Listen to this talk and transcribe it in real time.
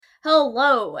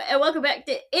Hello, and welcome back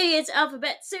to Idiots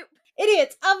Alphabet Soup.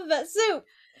 Idiots Alphabet Soup!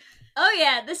 Oh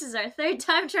yeah, this is our third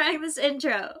time trying this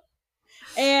intro.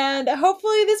 And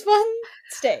hopefully this one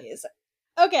stays.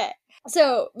 Okay,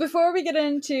 so before we get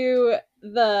into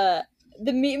the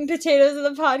meat and potatoes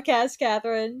of the podcast,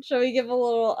 Catherine, shall we give a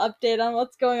little update on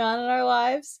what's going on in our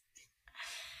lives?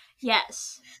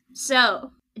 Yes.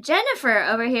 So, Jennifer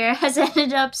over here has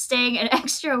ended up staying an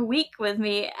extra week with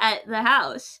me at the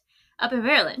house up in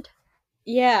Maryland.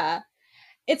 Yeah.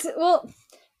 Here's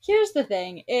the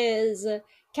thing, is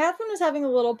Catherine was having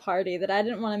a little party that I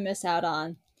didn't want to miss out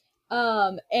on.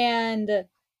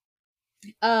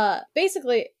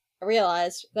 Basically I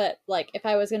realized that, like, if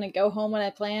I was gonna go home when I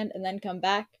planned and then come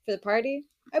back for the party,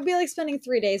 I'd be like spending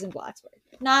 3 days in Blacksburg.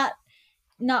 Not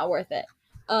worth it.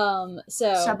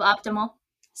 Suboptimal.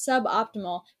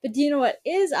 Suboptimal. But do you know what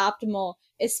is optimal?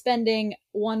 Is spending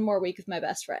one more week with my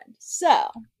best friend. So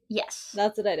yes,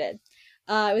 that's what I did.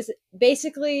 I was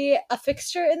basically a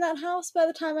fixture in that house by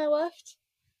the time I left.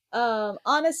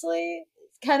 Honestly,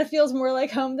 it kind of feels more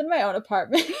like home than my own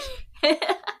apartment.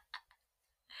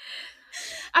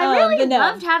 I really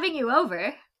loved having you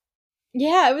over.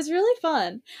 Yeah, it was really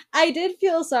fun. I did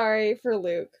feel sorry for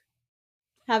Luke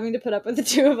having to put up with the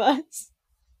two of us.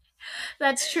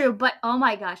 That's true, but oh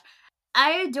my gosh.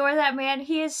 I adore that man.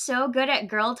 He is so good at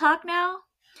girl talk now.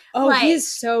 Oh, he's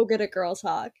so good at girl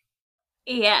talk.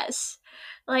 Yes.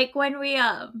 Like when we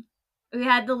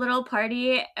had the little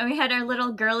party and we had our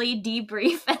little girly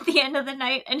debrief at the end of the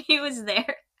night and he was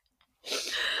there.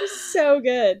 So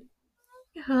good.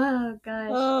 Oh gosh.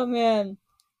 Oh man.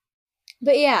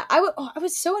 But yeah, I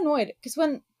was so annoyed because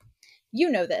when,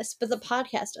 you know this, but the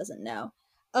podcast doesn't know.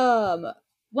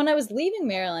 When I was leaving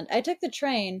Maryland, I took the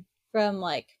train from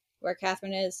like where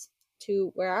Catherine is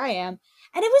to where I am,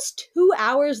 and it was 2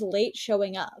 hours late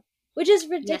showing up, which is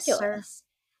ridiculous. Yes,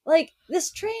 like,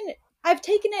 this train, I've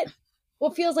taken it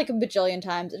what feels like a bajillion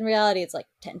times. In reality, it's like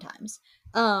 10 times.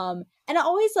 And it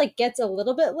always like gets a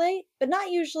little bit late, but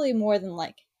not usually more than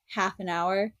like half an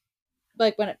hour.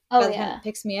 Like when by the time it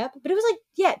picks me up. But it was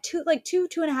like, two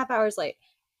and a half hours late.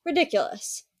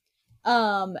 Ridiculous.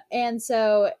 And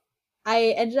so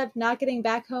I ended up not getting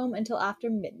back home until after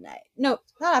midnight. No,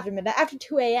 not after midnight, after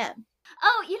 2 a.m.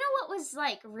 Oh, you know what was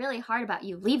like really hard about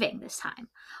you leaving this time?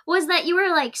 Was that you were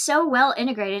like so well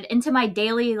integrated into my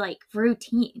daily like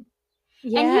routine.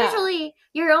 Yeah. And usually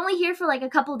you're only here for like a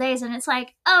couple days and it's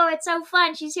like, oh, it's so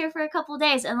fun. She's here for a couple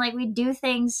days. And like we do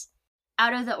things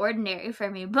out of the ordinary for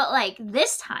me. But like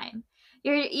this time,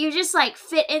 you just like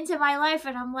fit into my life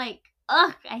and I'm like,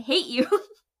 ugh, I hate you.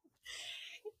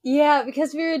 Yeah,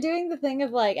 because we were doing the thing of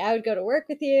like I would go to work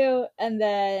with you and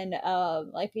then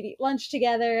like we'd eat lunch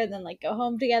together and then like go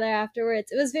home together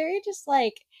afterwards. It was very just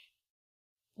like,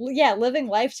 yeah, living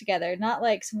life together, not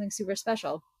like something super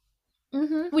special.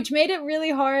 Mm-hmm. Which made it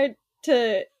really hard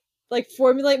to like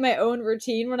formulate my own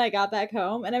routine when I got back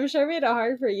home, and I'm sure made it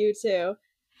hard for you too.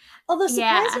 Although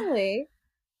surprisingly,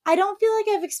 I don't feel like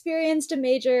I've experienced a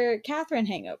major Catherine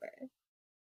hangover.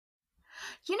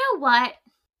 You know what?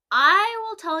 I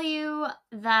will tell you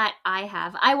that I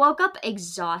have. I woke up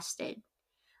exhausted.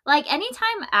 Like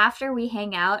anytime after we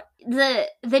hang out, the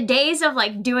days of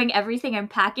like doing everything and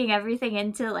packing everything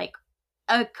into like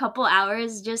a couple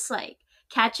hours just like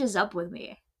catches up with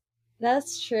me.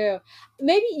 That's true.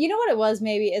 Maybe, you know what it was,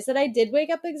 maybe, is that I did wake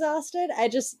up exhausted. I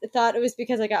just thought it was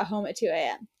because I got home at 2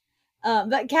 a.m.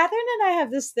 But Catherine and I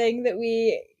have this thing that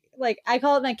we, like, I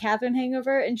call it my Catherine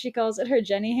hangover, and she calls it her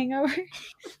Jenny hangover.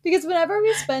 Because whenever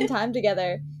we spend time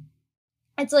together,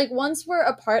 it's like once we're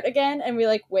apart again and we,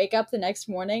 like, wake up the next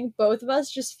morning, both of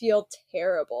us just feel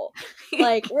terrible.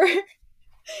 Like, we're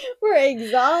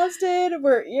exhausted,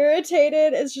 we're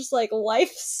irritated, it's just like,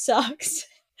 life sucks.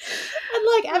 And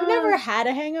like I've never had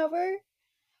a hangover,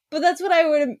 but that's what I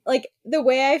would like. The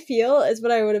way I feel is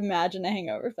what I would imagine a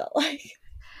hangover felt like.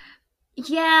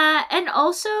 Yeah, and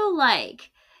also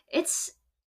like it's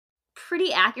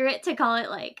pretty accurate to call it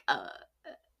like a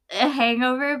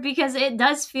hangover because it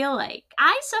does feel like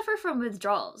I suffer from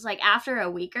withdrawals. Like after a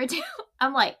week or two,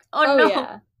 I'm like, oh no.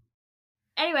 Yeah.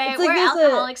 Anyway, we're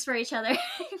alcoholics for each other.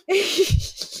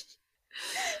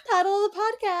 Title of the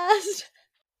podcast.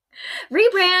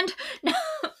 Rebrand. No.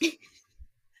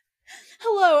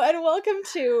 Hello and welcome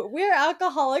to We're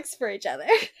Alcoholics for Each Other.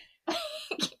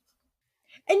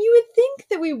 And you would think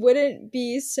that we wouldn't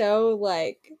be so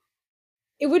like,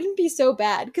 it wouldn't be so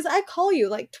bad because I call you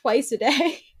like twice a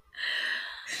day.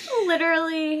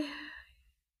 Literally.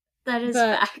 That is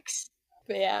facts.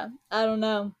 But yeah, I don't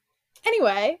know.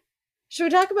 Anyway, should we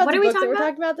talk about the book that we're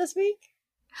talking about this week?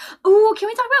 Ooh, can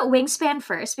we talk about Wingspan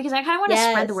first? Because I kind of want to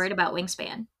spread the word about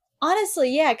Wingspan.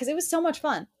 Honestly, yeah, because it was so much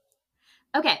fun.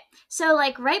 Okay, so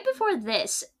like right before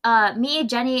this, me,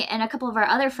 Jenny, and a couple of our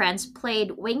other friends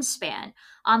played Wingspan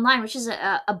online, which is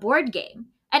a board game,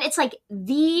 and it's like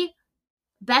the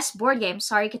best board game.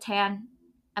 Sorry, Catan,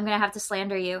 I'm gonna have to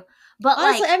slander you, but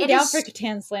Honestly, like I'm it down for is.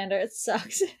 Catan slander. It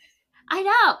sucks. I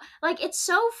know, like it's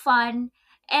so fun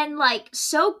and like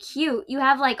so cute. You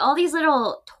have like all these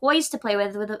little toys to play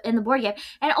with in the board game,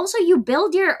 and also you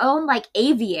build your own like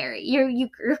aviary.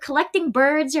 You're collecting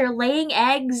birds, you're laying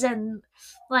eggs, and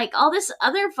like all this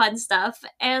other fun stuff.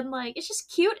 And like it's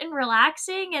just cute and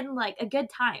relaxing and like a good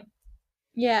time.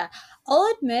 Yeah, I'll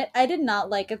admit I did not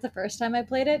like it the first time I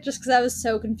played it just because I was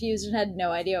so confused and had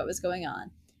no idea what was going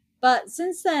on. But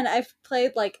since then, I've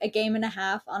played like a game and a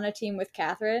half on a team with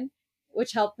Catherine,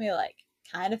 which helped me like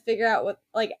kind of figure out what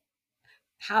like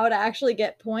how to actually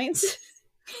get points.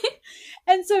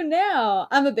 And so now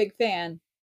I'm a big fan.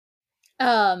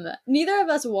 Neither of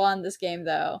us won this game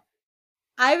though.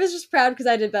 I was just proud because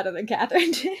I did better than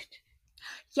Catherine did.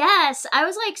 Yes, I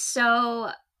was like so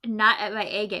not at my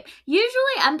A game.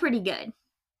 Usually I'm pretty good.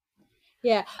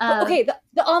 Yeah. But okay,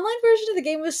 the online version of the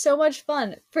game was so much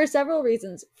fun for several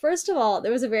reasons. First of all,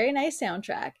 there was a very nice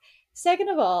soundtrack. Second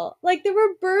of all, like there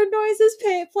were bird noises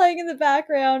playing in the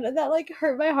background, and that like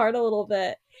hurt my heart a little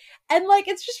bit. And like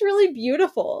it's just really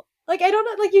beautiful. Like I don't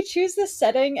know, like you choose this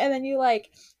setting and then you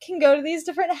like can go to these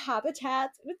different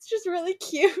habitats. And it's just really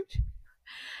cute.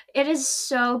 It is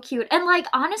so cute. And like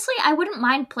honestly, I wouldn't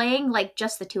mind playing like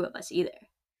just the two of us either.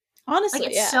 Honestly, Like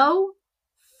it's yeah. so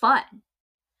fun.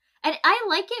 And I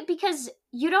like it because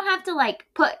you don't have to like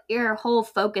put your whole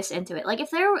focus into it. Like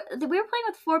if we were playing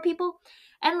with 4 people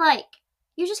and like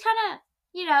you just kind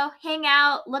of, hang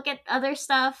out, look at other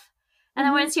stuff. And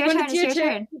then when it's your turn, it's your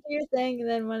turn. You do your thing, and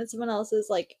then when it's someone else's,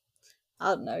 like,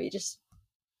 I don't know, you just,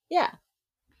 yeah.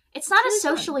 It's not as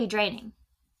socially draining.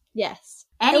 Yes.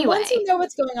 Anyway. And once you know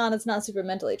what's going on, it's not super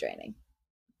mentally draining.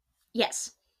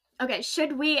 Yes. Okay,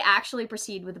 should we actually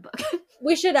proceed with the book?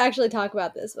 We should actually talk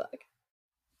about this book.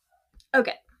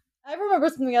 Okay. I remember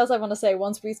something else I want to say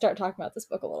once we start talking about this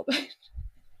book a little bit.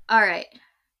 All right.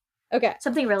 Okay.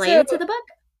 Something related to the book?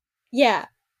 Yeah.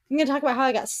 I'm going to talk about how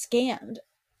I got scammed.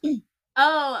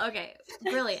 Oh, okay.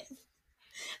 Brilliant.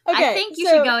 Okay, I think you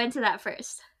should go into that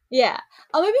first. Yeah.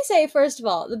 I'll maybe say, first of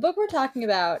all, the book we're talking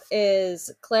about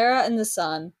is Clara and the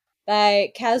Sun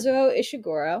by Kazuo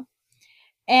Ishiguro.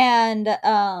 And,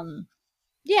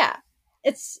 yeah,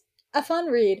 it's a fun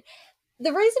read.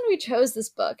 The reason we chose this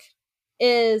book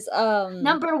is,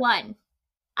 Number 1,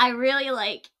 I really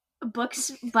like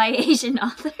books by Asian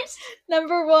authors.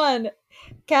 Number 1,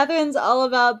 Catherine's all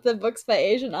about the books by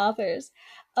Asian authors.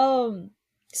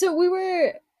 So we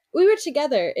were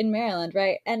together in Maryland,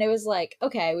 right? And it was like,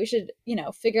 okay, we should,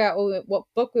 figure out what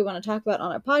book we want to talk about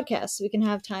on our podcast so we can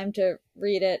have time to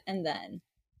read it and then,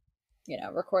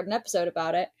 record an episode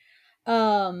about it.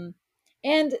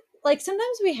 And like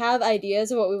sometimes we have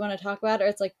ideas of what we want to talk about, or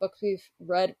it's like books we've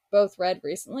both read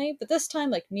recently, but this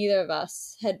time like neither of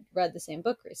us had read the same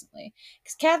book recently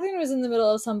because Catherine was in the middle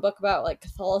of some book about like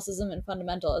Catholicism and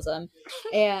fundamentalism,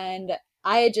 and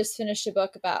I had just finished a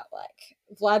book about like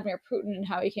Vladimir Putin and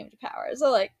how he came to power.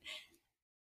 So like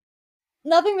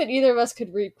nothing that either of us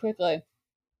could read quickly.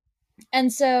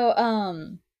 And so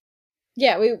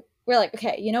yeah, we're like,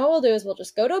 okay, you know what we'll do is we'll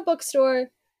just go to a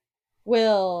bookstore,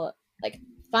 we'll like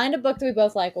find a book that we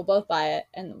both like, we'll both buy it,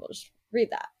 and then we'll just read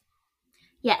that.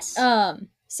 Yes.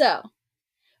 So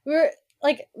we're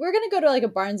gonna go to like a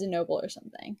Barnes and Noble or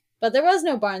something, but there was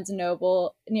no Barnes and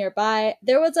Noble nearby.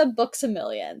 There was a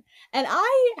Books-A-Million, and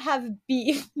I have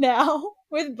beef now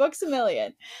with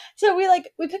Books-A-Million. So we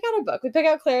pick out a book. We pick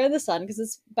out Clara and the Sun because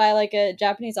it's by like a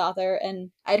Japanese author,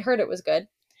 and I'd heard it was good.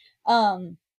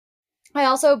 I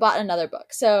also bought another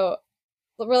book, so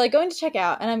we're like going to check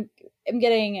out, and I'm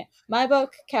getting my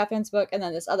book, Catherine's book, and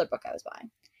then this other book I was buying.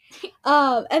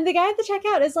 And the guy at the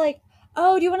checkout is like,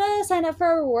 oh, do you want to sign up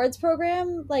for a rewards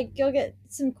program? Like, you'll get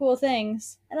some cool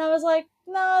things. And I was like,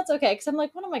 no, it's okay. Because I'm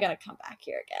like, when am I going to come back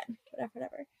here again?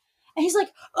 Whatever. And he's like,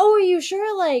 oh, are you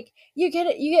sure? Like, you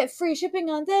get free shipping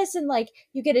on this, and like,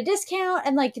 you get a discount,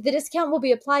 and like, the discount will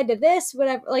be applied to this,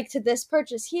 whatever, like, to this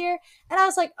purchase here. And I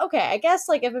was like, okay, I guess,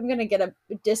 like, if I'm going to get a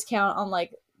discount on,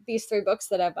 like, these 3 books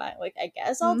that I buy, like, I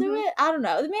guess I'll do it. I don't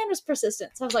know. The man was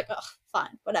persistent. So I was like, oh,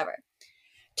 fine, whatever.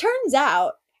 Turns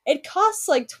out it costs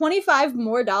like $25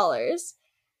 more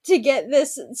to get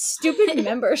this stupid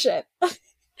membership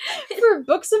for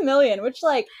Books-A-Million, which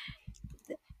like,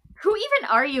 who even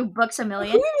are you,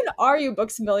 Books-A-Million? Who even are you,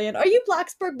 Books-A-Million? Are you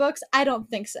Blacksburg Books? I don't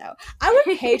think so. I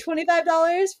would pay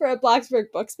 $25 for a Blacksburg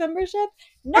Books membership,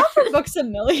 not for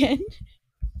Books-A-Million.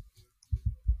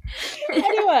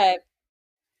 Anyway,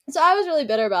 so I was really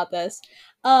bitter about this.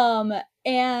 And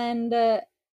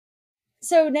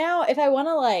so now if I want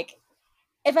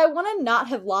to not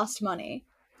have lost money,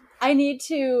 I need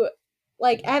to,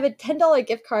 like, I have a $10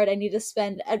 gift card I need to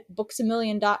spend at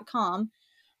booksamillion.com.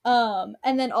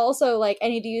 And then also, like, I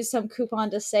need to use some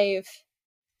coupon to save,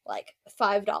 like,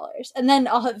 $5. And then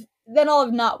I'll have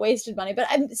not wasted money. But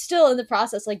I'm still in the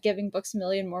process, like, giving Books A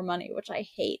Million more money, which I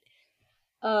hate.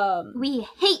 We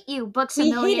hate you, Books A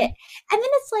Million. Hate it. And then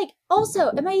it's like,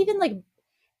 also, am I even, like,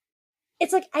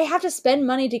 it's like I have to spend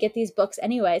money to get these books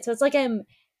anyway. So it's like I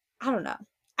don't know.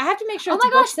 I have to make sure it's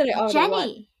books that I already Jenny.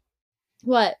 want.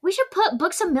 What? We should put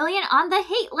Books A Million on the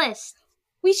hate list.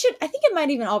 We should. I think it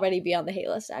might even already be on the hate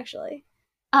list, actually.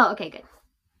 Oh, okay, good.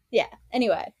 Yeah.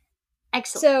 Anyway.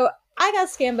 Excellent. So I got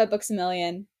scammed by Books A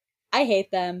Million. I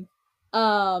hate them.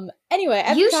 Anyway,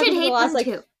 you should hate them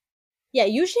too. Yeah,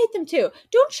 you should hate them too.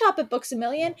 Don't shop at Books A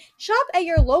Million. Shop at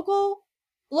your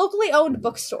locally owned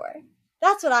bookstore.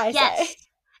 That's what I say.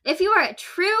 If you are a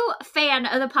true fan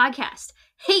of the podcast,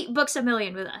 hate Books A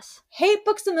Million with us. Hate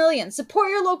Books A Million. Support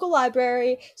your local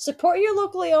library. Support your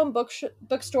locally owned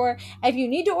bookstore. And if you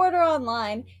need to order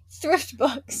online, thrift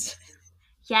books.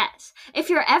 Yes. If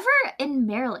you're ever in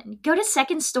Maryland, go to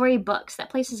Second Story Books. That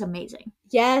place is amazing.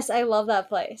 Yes, I love that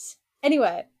place.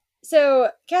 Anyway, so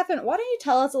Catherine, why don't you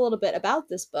tell us a little bit about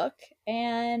this book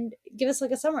and give us, like,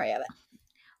 a summary of it?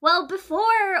 Well,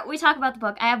 before we talk about the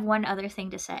book, I have one other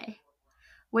thing to say,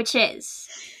 which is...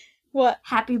 What?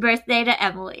 Happy birthday to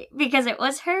Emily, because it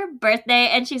was her birthday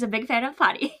and she's a big fan of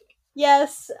Potty.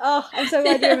 Yes. Oh, I'm so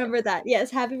glad you remembered that.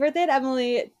 Yes, happy birthday to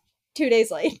Emily 2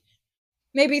 days late.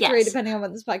 Maybe 3, depending on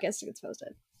when this podcast gets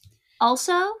posted.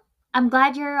 Also, I'm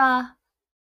glad your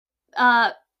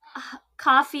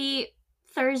coffee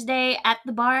Thursday at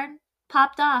the barn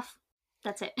popped off.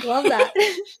 That's it. Love that.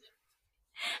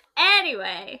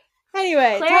 Anyway,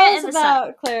 tell us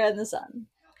about Clara and the Sun.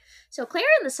 So Clara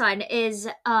and the Sun is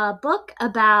a book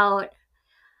about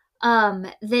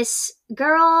this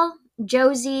girl,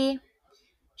 Josie.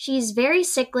 She's very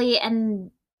sickly,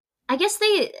 and I guess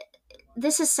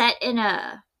this is set in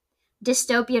a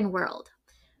dystopian world.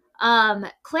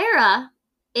 Clara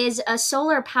is a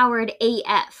solar-powered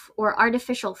AF, or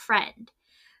artificial friend,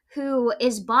 who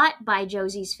is bought by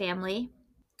Josie's family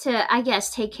to, I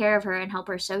guess, take care of her and help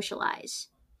her socialize.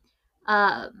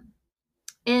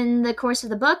 In the course of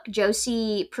the book,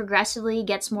 Josie progressively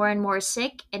gets more and more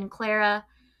sick, and Clara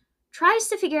tries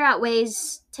to figure out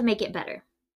ways to make it better.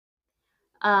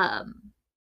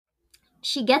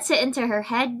 She gets it into her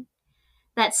head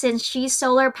that since she's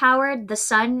solar-powered, the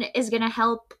sun is going to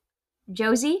help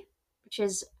Josie, which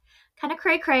is kind of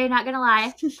cray-cray, not going to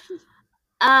lie.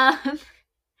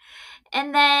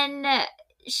 And then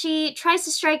she tries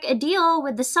to strike a deal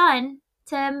with the sun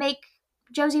to make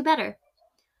Josie better.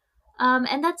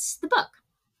 And that's the book.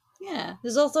 Yeah.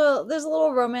 There's a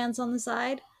little romance on the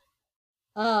side.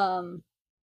 But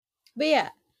yeah.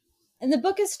 And the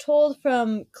book is told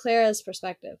from Clara's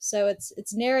perspective. So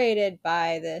it's narrated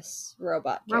by this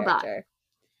robot character.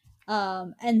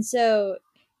 And so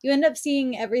you end up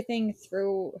seeing everything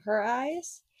through her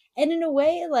eyes. And in a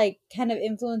way, it, like, kind of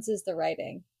influences the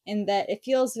writing in that it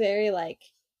feels very, like,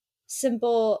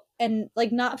 simple and,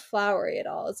 like, not flowery at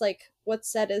all. It's like,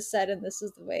 what's said is said, and this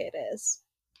is the way it is.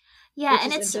 Yeah,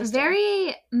 and it's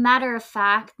very matter of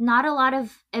fact. Not a lot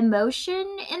of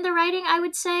emotion in the writing, I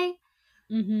would say.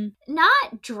 Mm-hmm.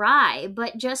 Not dry,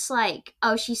 but just like,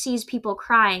 oh, she sees people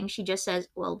crying. She just says,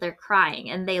 well, they're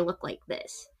crying, and they look like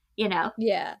this, you know?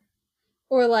 Yeah.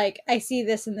 Or like, I see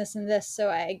this and this and this, so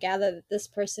I gather that this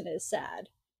person is sad.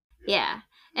 Yeah.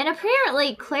 And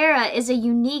apparently Clara is a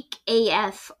unique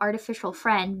AF artificial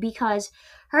friend because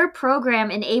her program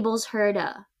enables her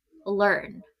to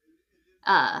learn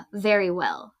very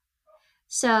well.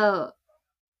 So,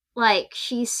 like,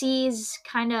 she sees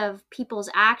kind of people's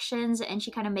actions and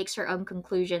she kind of makes her own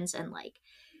conclusions and, like,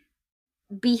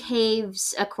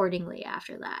 behaves accordingly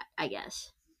after that, I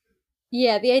guess.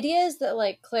 Yeah, the idea is that,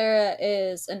 like, Clara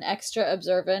is an extra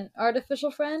observant artificial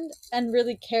friend and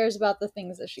really cares about the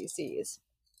things that she sees.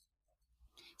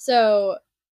 So,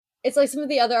 it's like some of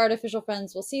the other artificial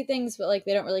friends will see things, but, like,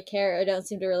 they don't really care or don't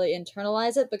seem to really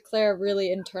internalize it, but Clara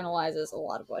really internalizes a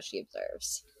lot of what she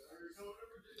observes.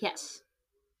 Yes.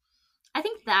 I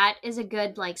think that is a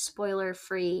good, like,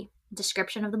 spoiler-free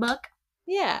description of the book.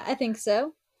 Yeah, I think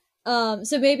so.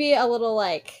 So maybe a little,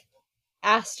 like,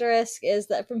 asterisk is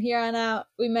that from here on out,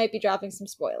 we might be dropping some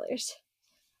spoilers.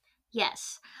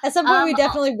 Yes. At some point, we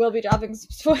definitely will be dropping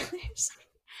some spoilers.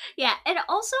 Yeah, and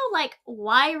also, like,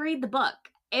 why read the book?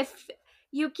 If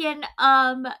you can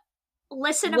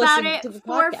listen about it to the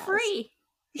for podcast. free.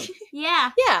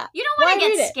 Yeah. Yeah. You don't want to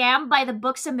get scammed by the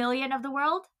Books-A-Million of the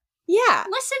world? Yeah.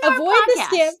 Listen to Avoid our podcast.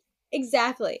 the scam.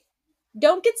 Exactly.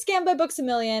 Don't get scammed by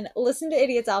Books-A-Million. Listen to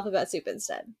Idiot's Alphabet Soup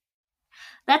instead.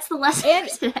 That's the lesson And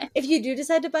for today. if you do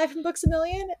decide to buy from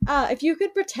Books-A-Million, if you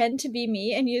could pretend to be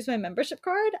me and use my membership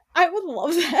card, I would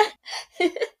love that.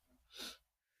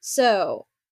 So,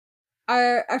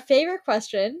 our favorite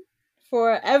question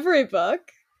for every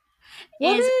book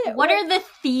what are the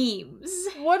themes?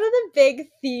 What are the big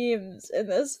themes in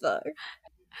this book?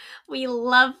 We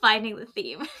love finding the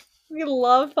theme. We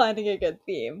love finding a good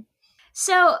theme.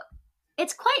 So,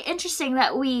 it's quite interesting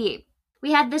that we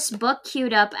had this book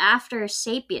queued up after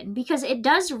Sapien because it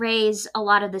does raise a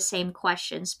lot of the same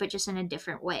questions, but just in a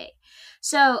different way.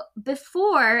 So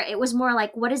before, it was more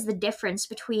like, what is the difference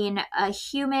between a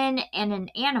human and an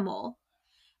animal?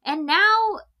 And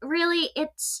now, really,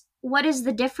 it's what is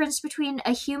the difference between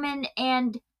a human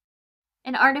and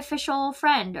an artificial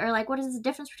friend? Or like, what is the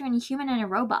difference between a human and a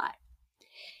robot?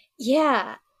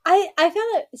 Yeah. I found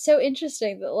it so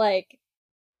interesting that, like,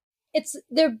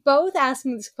 they're both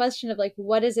asking this question of, like,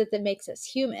 what is it that makes us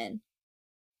human?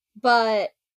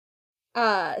 But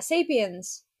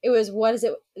Sapiens, it was what is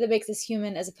it that makes us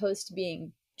human as opposed to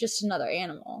being just another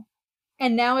animal.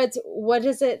 And now it's what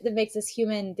is it that makes us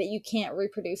human that you can't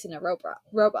reproduce in a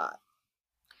robot?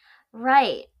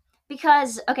 Right.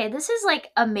 Because, okay, this is like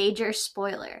a major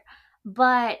spoiler,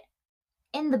 but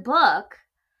in the book,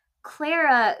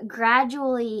 Clara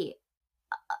gradually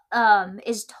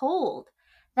is told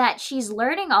that she's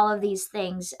learning all of these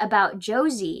things about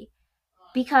Josie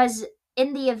because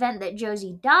in the event that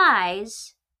Josie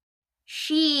dies,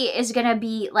 she is going to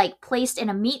be like placed in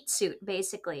a meat suit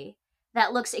basically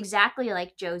that looks exactly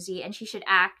like Josie, and she should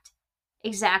act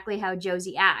exactly how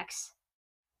Josie acts.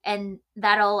 And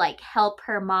that'll like help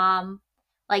her mom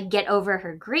like get over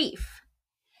her grief.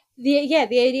 The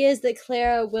idea is that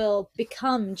Clara will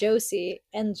become Josie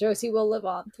and Josie will live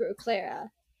on through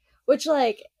Clara, which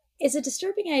like is a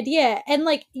disturbing idea. And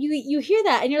like you hear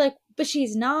that and you're like, but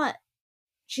she's not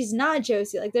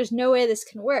Josie. Like there's no way this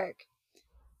can work.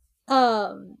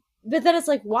 But then it's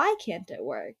like, why can't it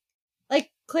work? Like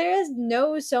Clara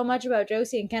knows so much about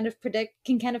Josie and can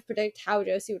kind of predict how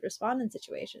Josie would respond in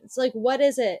situations. So, like, what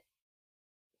is it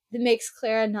that makes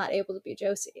Clara not able to be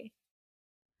Josie?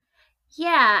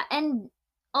 Yeah, and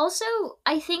also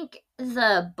I think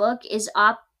the book is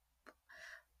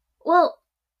well,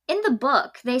 in the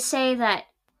book they say that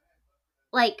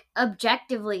like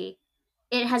objectively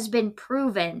it has been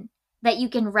proven that you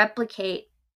can replicate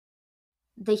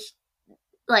the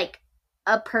like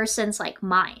a person's like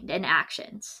mind and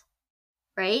actions,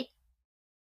 right?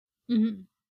 Mm-hmm.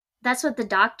 That's what the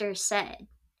doctor said.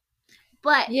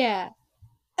 But yeah,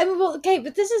 I mean, well, okay,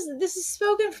 but this is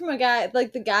spoken from a guy,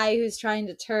 like the guy who's trying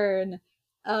to turn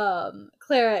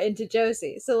Clara into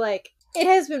Josie. So like it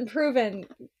has been proven.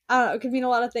 I don't know, it could mean a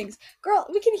lot of things. Girl,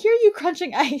 we can hear you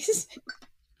crunching ice.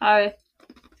 Hi.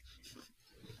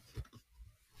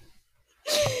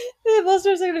 The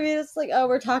listeners are gonna be just like, oh,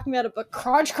 we're talking about a book.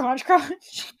 Crunch, crunch,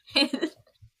 crunch.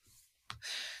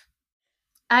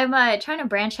 I'm trying to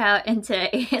branch out into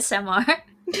ASMR.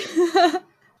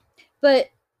 But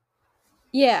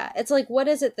yeah, it's like, what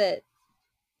is it that?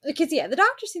 Because yeah, the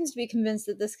doctor seems to be convinced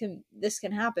that this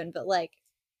can happen, but like,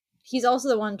 he's also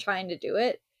the one trying to do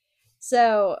it.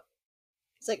 So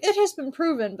it's like it has been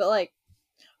proven, but like,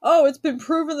 oh, it's been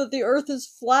proven that the Earth is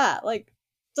flat. Like,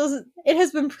 it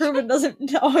has been proven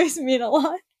doesn't always mean a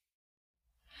lot.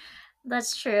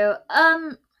 That's true.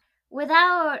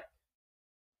 Without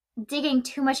digging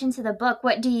too much into the book,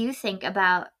 what do you think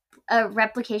about a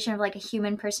replication of like a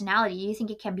human personality? Do you think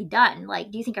it can be done?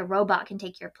 Like, do you think a robot can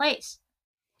take your place?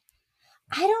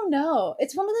 I don't know.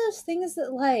 It's one of those things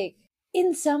that, like,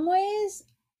 in some ways,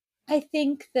 I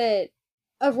think that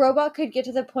a robot could get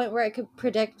to the point where it could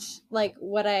predict, like,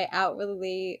 what I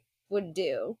outwardly would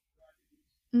do.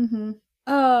 Mm-hmm.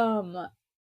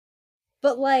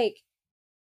 But, like,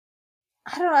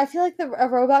 I don't know. I feel like a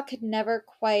robot could never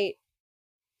quite...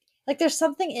 Like, there's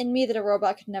something in me that a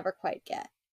robot could never quite get.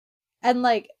 And,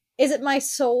 like, is it my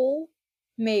soul?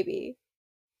 Maybe.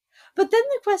 But then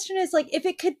the question is, like, if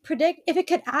it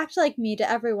could act like me to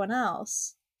everyone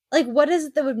else, like, what is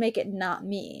it that would make it not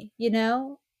me, you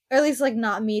know? Or at least, like,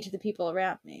 not me to the people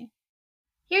around me.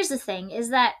 Here's the thing, is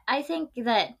that I think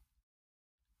that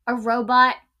a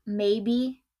robot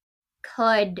maybe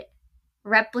could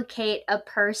replicate a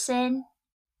person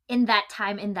in that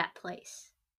time, in that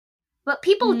place. But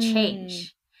people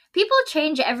change. People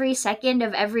change every second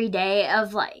of every day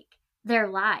of, like, their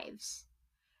lives.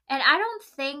 And I don't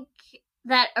think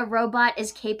that a robot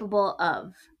is capable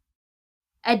of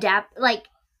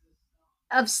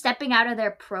of stepping out of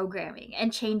their programming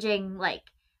and changing like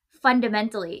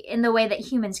fundamentally in the way that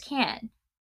humans can.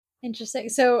 Interesting.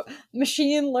 So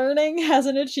machine learning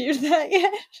hasn't achieved that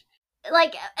yet?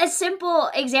 Like a simple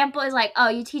example is like, oh,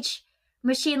 you teach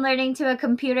machine learning to a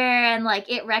computer and like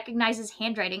it recognizes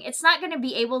handwriting. It's not going to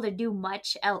be able to do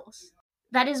much else.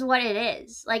 That is what it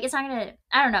is. Like it's not going to,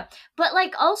 I don't know. But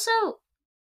like also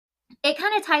it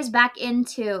kind of ties back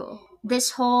into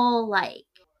this whole like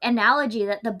analogy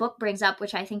that the book brings up,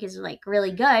 which I think is like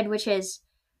really good, which is,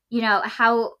 you know,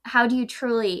 how do you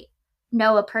truly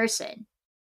know a person?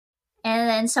 And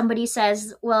then somebody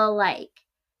says, well, like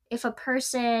if a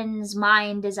person's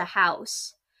mind is a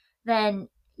house, then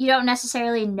you don't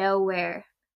necessarily know where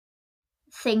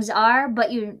things are,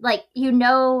 but you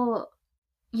know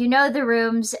the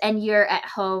rooms and you're at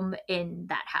home in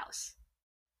that house,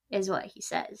 is what he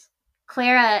says.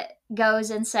 Clara goes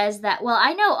and says that, well,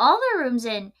 I know all the rooms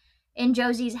in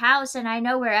Josie's house and I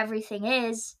know where everything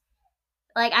is.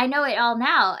 Like I know it all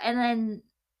now. And then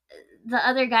the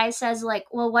other guy says like,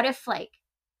 well, what if like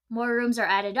more rooms are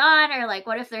added on, or like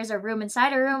what if there's a room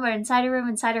inside a room or inside a room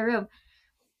inside a room?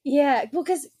 Yeah, well,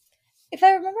 because if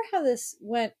I remember how this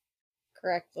went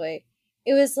correctly,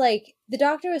 it was like the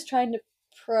doctor was trying to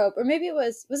probe, or maybe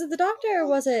was it the doctor or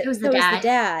was it? It was the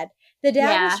dad. The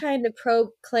dad was trying to probe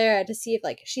Clara to see if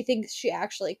like she thinks she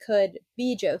actually could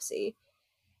be Josie.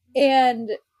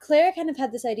 And Clara kind of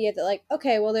had this idea that like,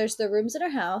 okay, well there's the rooms in her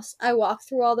house. I walk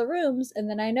through all the rooms and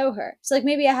then I know her. So like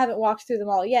maybe I haven't walked through them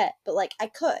all yet, but like I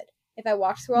could. If I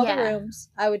walked through all the rooms,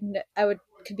 I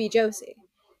could be Josie.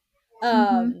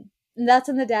 And that's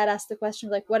when the dad asked the question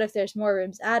of like, what if there's more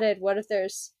rooms added? What if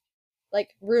there's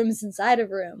like rooms inside of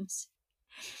rooms?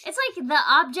 It's like the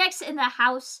objects in the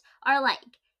house are like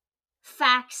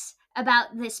facts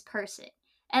about this person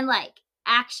and like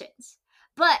actions.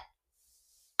 But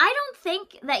I don't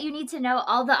think that you need to know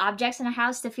all the objects in a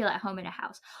house to feel at home in a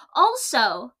house.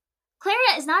 Also,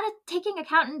 Clara is not taking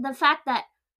account in the fact that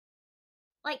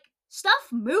like stuff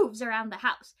moves around the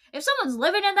house. If someone's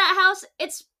living in that house,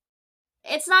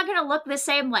 it's not gonna look the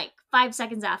same like 5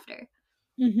 seconds after.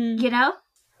 You know?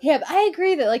 Yeah, but I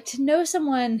agree that like to know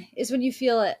someone is when you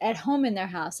feel at home in their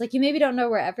house. Like you maybe don't know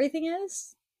where everything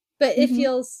is, but it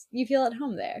feels you feel at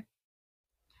home there.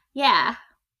 Yeah.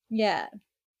 Yeah.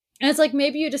 And it's like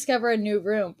maybe you discover a new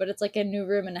room, but it's like a new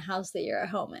room in a house that you're at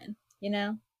home in, you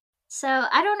know? So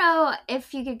I don't know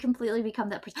if you could completely become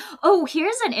that person. Oh,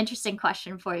 here's an interesting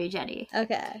question for you, Jenny.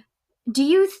 Okay. Do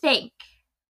you think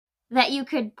that you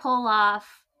could pull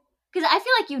off, because I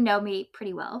feel like you know me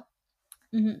pretty well.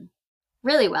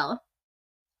 Really well.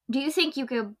 Do you think you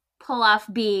could pull off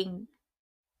being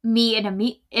me in a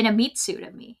meat suit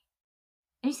of me?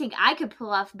 And you think I could pull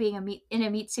off being in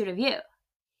a meat suit of you?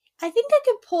 I think I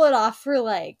could pull it off for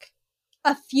like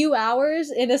a few hours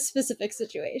in a specific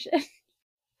situation.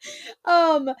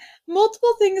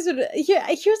 Multiple things would.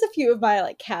 Here's a few of my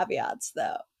like caveats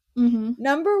though.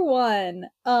 Number one,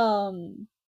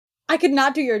 I could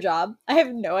not do your job. I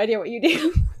have no idea what you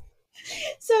do.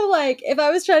 So like, if I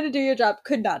was trying to do your job,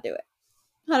 could not do it.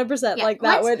 100%. Yeah, like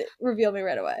that would reveal me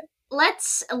right away.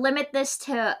 Let's limit this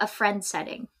to a friend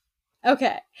setting.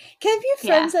 Okay. Can it be a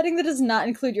friend setting that does not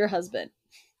include your husband?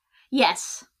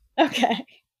 Yes. Okay.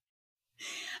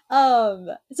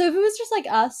 So if it was just like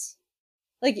us,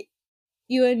 like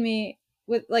you and me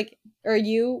with like, or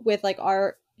you with like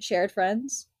our shared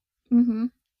friends, I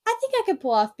think I could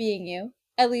pull off being you.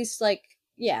 At least like,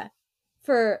 yeah,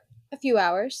 for a few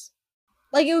hours.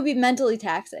 Like it would be mentally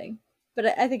taxing, but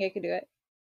I think I could do it.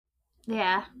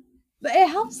 Yeah. But it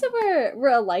helps that we're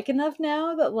alike enough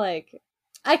now that like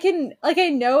I can like I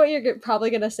know what you're probably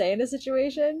gonna say in a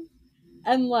situation.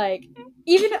 And like,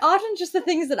 even often just the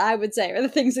things that I would say or the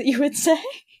things that you would say.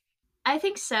 I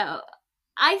think so.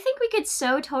 I think we could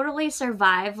so totally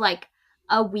survive like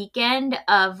a weekend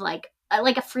of like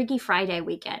a Freaky Friday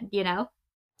weekend, you know?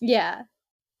 Yeah.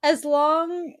 As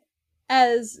long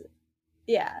as,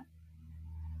 yeah.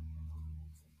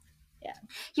 Yeah.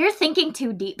 You're thinking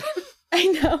too deep. I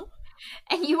know.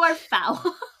 And you are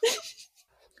foul.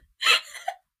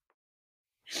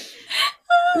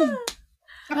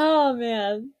 Oh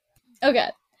man. Okay.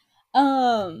 I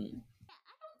don't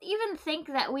even think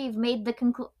that we've made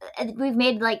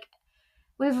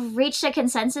we've reached a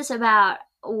consensus about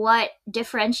what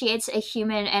differentiates a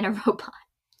human and a robot.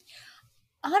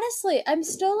 Honestly, I'm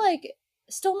still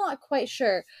not quite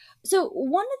sure. So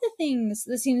one of the things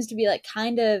that seems to be like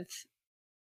kind of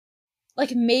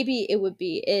like maybe it would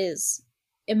be is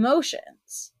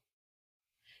emotions.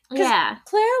 Because Yeah.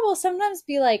 Clara will sometimes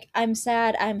be like, I'm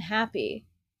sad, I'm happy.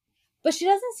 But she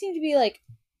doesn't seem to be like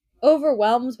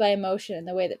overwhelmed by emotion in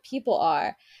the way that people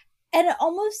are. And it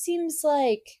almost seems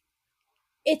like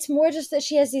it's more just that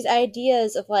she has these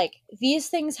ideas of like, these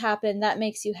things happen, that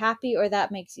makes you happy or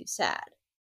that makes you sad.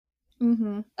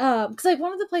 Mm-hmm. Because like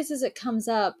one of the places it comes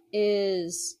up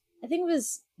is, I think it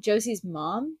was Josie's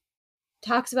mom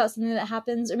talks about something that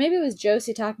happens, or maybe it was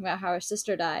Josie talking about how her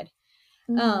sister died.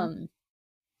 Mm-hmm.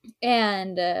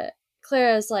 And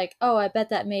Clara's like, oh, I bet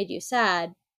that made you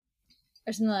sad,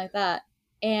 or something like that.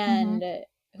 And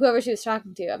whoever she was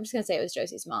talking to, I'm just gonna say it was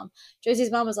Josie's mom.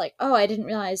 Josie's mom was like, oh, I didn't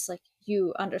realize like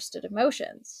you understood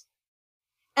emotions.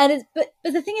 And it's but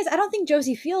the thing is, I don't think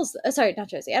Josie feels. Sorry, not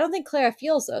Josie. I don't think Clara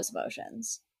feels those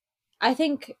emotions. I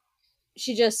think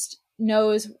she just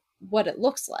knows what it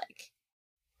looks like,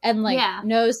 and like Yeah.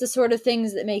 knows the sort of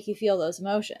things that make you feel those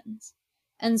emotions.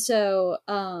 And so,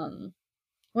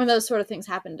 when those sort of things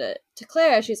happen to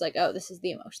Clara, she's like, "Oh, this is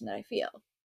the emotion that I feel."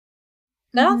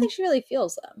 But I don't think she really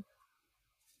feels them.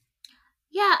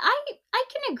 Yeah, I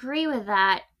can agree with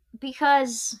that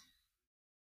because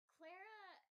Clara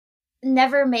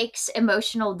never makes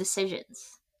emotional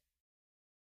decisions.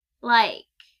 Like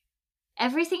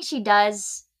everything she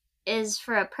does is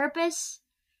for a purpose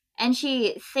and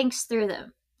she thinks through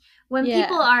them. When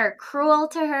people are cruel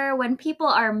to her, when people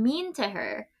are mean to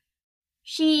her,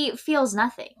 she feels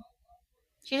nothing.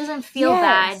 She doesn't feel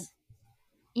bad,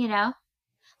 you know?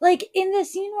 Like in the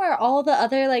scene where all the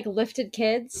other like lifted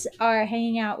kids are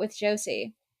hanging out with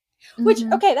Josie. Which,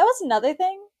 okay, that was another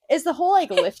thing, is the whole like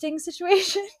lifting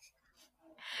situation.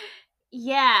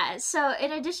 Yeah, so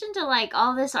in addition to like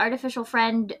all this artificial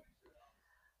friend,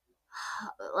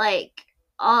 like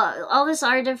all this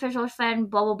artificial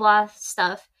friend blah blah blah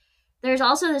stuff, there's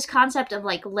also this concept of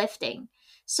like lifting.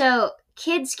 So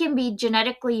kids can be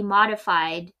genetically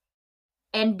modified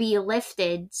and be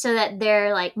lifted so that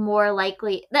they're like more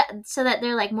likely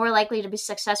to be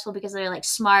successful because they're like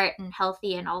smart and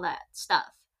healthy and all that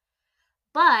stuff.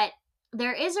 But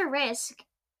there is a risk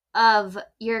of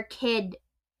your kid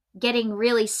getting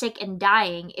really sick and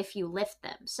dying if you lift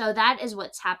them. So that is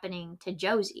what's happening to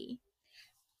Josie.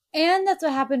 And that's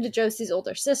what happened to Josie's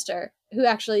older sister, who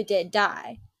actually did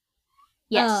die.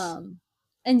 Yes.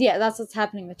 And yeah, that's what's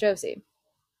happening with Josie.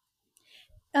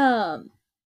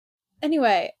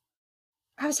 Anyway,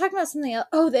 I was talking about something else.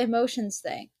 Oh, the emotions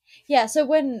thing. Yeah, so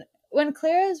when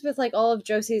Clara's with like all of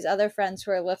Josie's other friends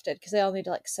who are lifted because they all need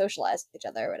to like socialize with each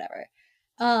other or whatever.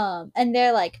 And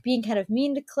they're like being kind of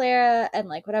mean to Clara and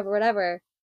like whatever.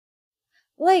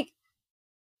 Like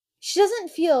she doesn't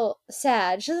feel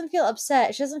sad, she doesn't feel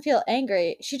upset, she doesn't feel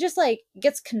angry. She just like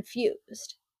gets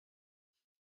confused.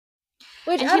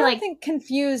 Which I don't think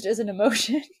confused is an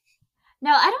emotion.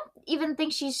 No, I don't even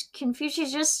think she's confused.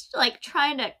 She's just like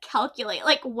trying to calculate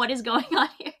like what is going on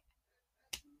here.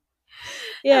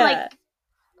 Yeah. And, like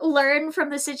learn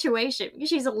from the situation.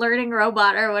 She's a learning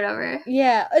robot or whatever.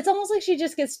 Yeah, it's almost like she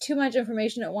just gets too much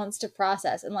information at once to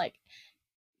process and like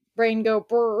brain go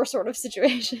brr sort of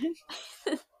situation.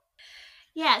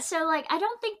 Yeah, so like I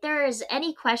don't think there is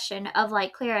any question of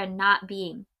like Clara not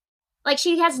being like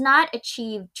she has not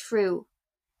achieved true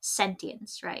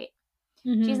sentience, right?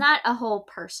 Mm-hmm. She's not a whole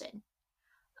person.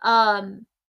 And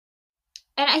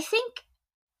I think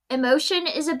emotion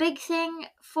is a big thing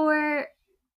for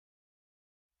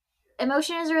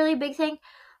emotion is a really big thing.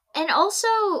 And also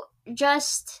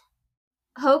just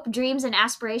hope, dreams, and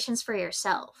aspirations for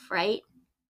yourself, right?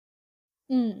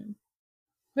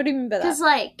 What do you mean by that? Because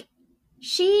like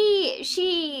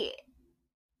she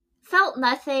felt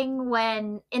nothing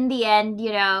when in the end,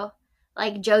 you know,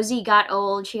 like Josie got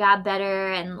old, she got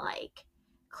better, and like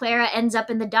Clara ends up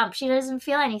in the dump. She doesn't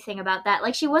feel anything about that.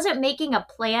 Like she wasn't making a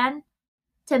plan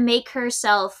to make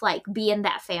herself like be in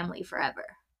that family forever.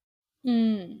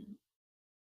 You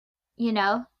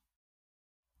know?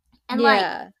 And like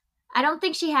I don't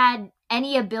think she had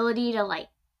any ability to like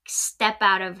step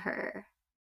out of her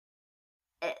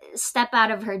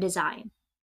design.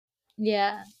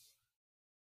 Yeah.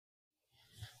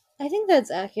 I think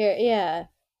that's accurate, yeah.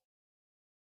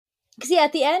 Because, yeah,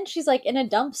 at the end, she's, like, in a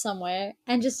dump somewhere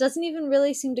and just doesn't even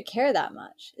really seem to care that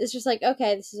much. It's just like,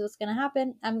 okay, this is what's gonna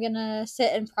happen. I'm gonna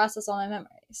sit and process all my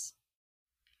memories.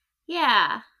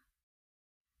 Yeah.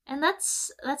 And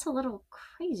that's a little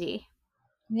crazy.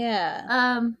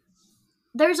 Yeah.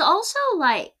 There's also,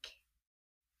 like,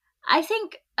 I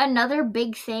think another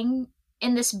big thing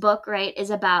in this book, right,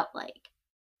 is about, like,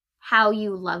 how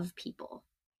you love people.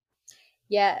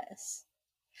 Yes.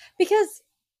 Because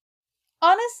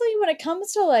honestly, when it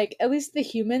comes to like at least the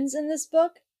humans in this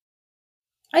book,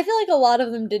 I feel like a lot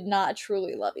of them did not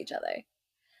truly love each other.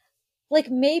 Like,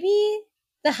 maybe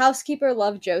the housekeeper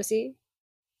loved Josie,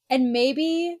 and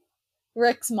maybe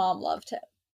Rick's mom loved him.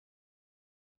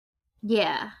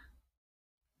 Yeah.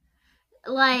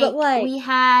 But, Like, like, we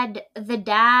had the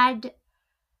dad,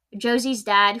 Josie's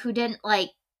dad, who didn't, like,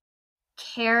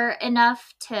 care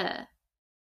enough to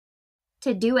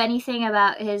do anything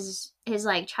about his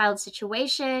like child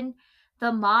situation. The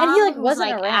and he, mom like, who's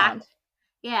wasn't like around.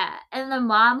 yeah, and the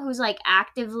mom who's like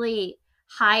actively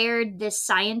hired this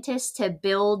scientist to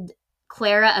build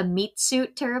Clara a meat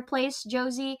suit to replace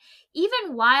Josie,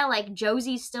 even while like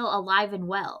Josie's still alive and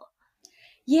well.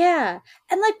 Yeah.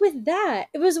 And, like, with that,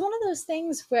 it was one of those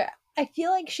things where I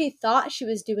feel like she thought she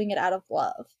was doing it out of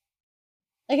love.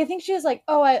 Like, I think she was like,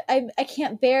 oh, I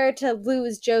can't bear to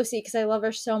lose Josie because I love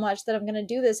her so much that I'm going to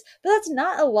do this. But that's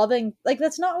not a loving, like,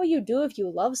 that's not what you do if you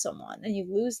love someone and you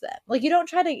lose them. Like, you don't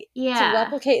try to Yeah.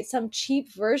 replicate some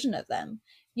cheap version of them.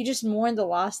 You just mourn the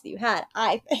loss that you had,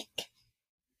 I think.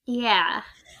 Yeah.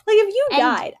 Like, if you And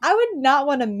died, I would not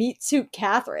want to meet suit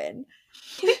Catherine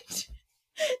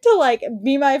to, like,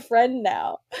 be my friend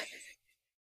now. Like,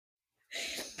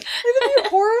 that'd be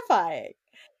horrifying.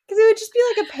 Because it would just be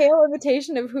like a pale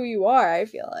imitation of who you are, I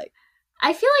feel like.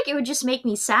 I feel like it would just make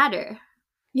me sadder.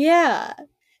 Yeah.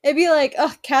 It'd be like,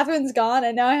 oh, Catherine's gone,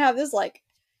 and now I have this, like,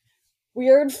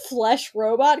 weird flesh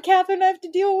robot Catherine I have to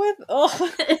deal with.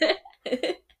 Oh.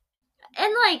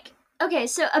 And like, okay,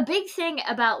 so a big thing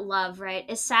about love, right,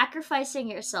 is sacrificing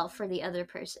yourself for the other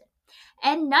person.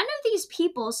 And none of these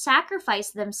people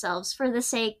sacrifice themselves for the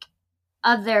sake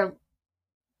of their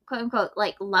quote unquote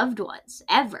like loved ones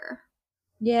ever.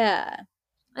 Yeah.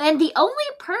 And the only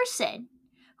person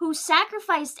who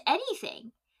sacrificed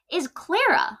anything is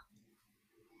Clara.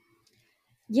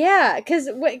 Yeah, because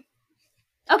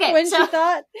Okay, when so she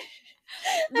thought.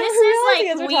 this is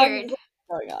like Talking, weird.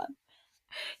 going on.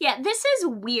 Yeah, this is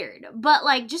weird, but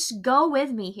like just go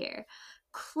with me here.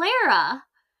 Clara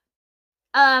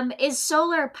is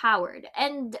solar powered,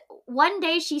 and one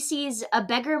day she sees a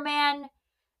beggar man,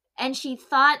 and she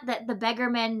thought that the beggar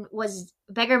man was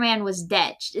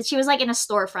dead. She was like in a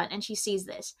storefront and she sees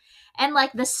this, and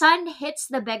like the sun hits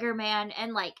the beggar man,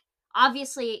 and like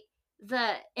obviously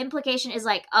the implication is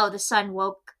like, oh, the sun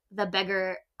woke the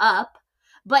beggar up.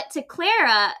 But to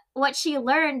Clara, what she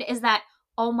learned is that,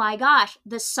 oh my gosh,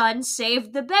 the sun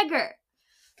saved the beggar.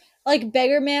 Like,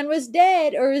 Beggar Man was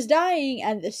dead or was dying,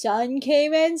 and the sun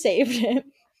came and saved him.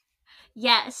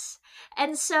 Yes.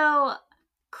 And so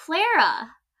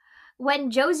Clara,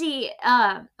 when she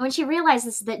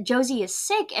realizes that Josie is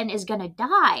sick and is gonna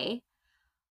die,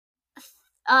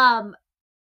 um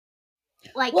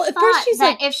like Well, thought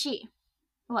that if she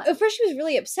what at first she was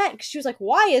really upset because she was like,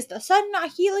 why is the sun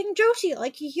not healing Josie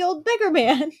like he healed Beggar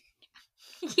Man?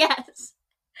 yes.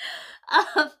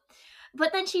 um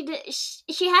but then she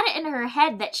had it in her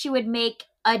head that she would make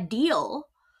a deal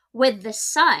with the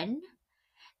sun,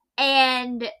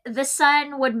 and the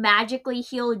sun would magically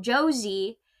heal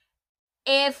Josie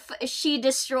if she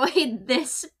destroyed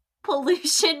this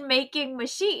pollution making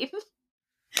machine.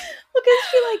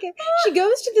 Because she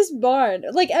goes to this barn.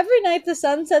 Like, every night the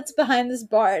sun sets behind this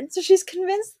barn. So she's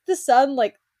convinced the sun,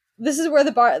 like, this is where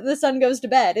the sun goes to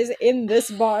bed, is in this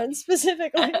barn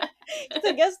specifically. Because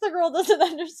I guess the girl doesn't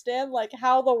understand, like,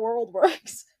 how the world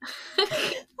works. So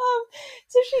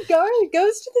she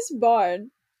goes to this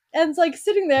barn and it's like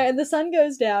sitting there, and the sun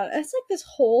goes down, and it's like this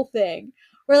whole thing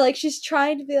where like she's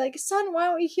trying to be like, sun, why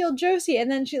don't you heal Josie? And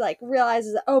then she like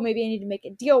realizes, oh, maybe I need to make a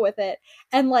deal with it.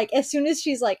 And like as soon as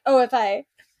she's like, oh, if I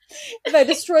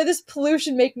destroy this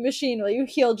pollution making machine, will you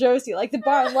heal Josie? Like the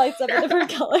barn lights up a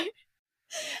different color.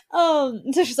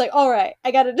 So she's like, all right,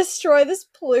 I gotta destroy this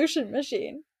pollution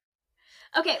machine.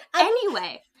 Okay,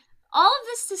 anyway, all of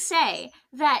this to say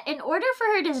that in order for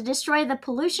her to destroy the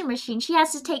pollution machine, she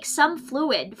has to take some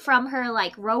fluid from her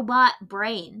like robot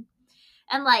brain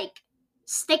and like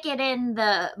stick it in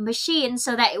the machine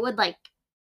so that it would like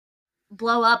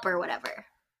blow up or whatever.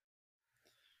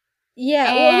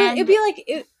 Yeah, well, it'd be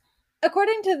like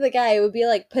according to the guy, it would be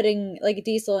like putting like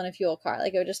diesel in a fuel car.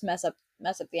 Like it would just mess up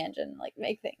the engine, like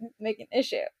make an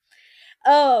issue.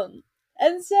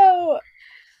 And so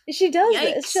she does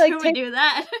Yikes, this. She like who would do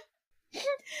that?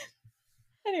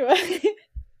 Anyway,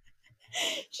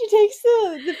 she takes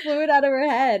the fluid out of her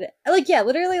head. Like, yeah,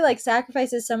 literally like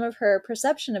sacrifices some of her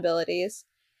perception abilities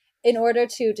in order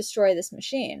to destroy this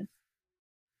machine.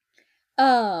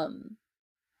 And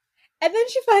then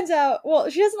she finds out, well,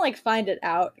 she doesn't like find it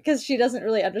out because she doesn't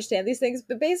really understand these things,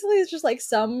 but basically it's just like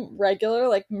some regular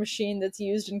like machine that's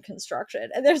used in construction,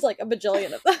 and there's like a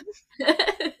bajillion of them.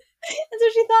 And so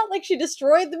she thought like she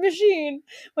destroyed the machine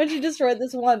when she destroyed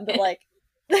this one, but like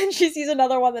then she sees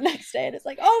another one the next day and it's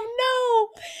like,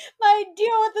 oh no, my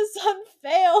deal with the sun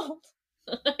failed.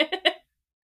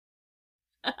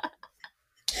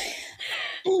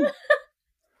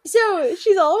 So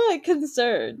she's all like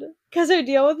concerned because her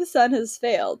deal with the sun has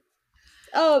failed.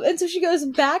 And so she goes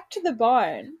back to the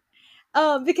barn.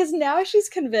 Because now she's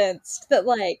convinced that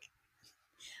like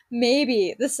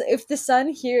maybe this if the sun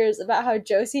hears about how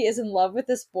Josie is in love with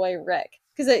this boy Rick,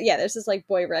 because there's this like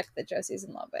boy Rick that Josie's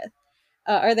in love with,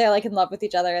 or they're like in love with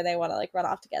each other and they want to like run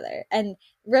off together, and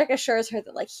Rick assures her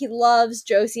that like he loves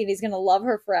Josie and he's gonna love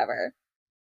her forever.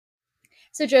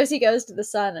 So Josie goes to the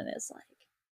sun and is like,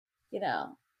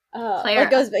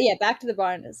 like goes back to the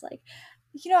barn and is like,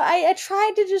 I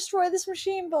tried to destroy this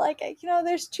machine, but like,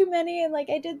 there's too many, and like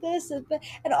I did this,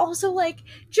 and also like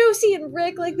Josie and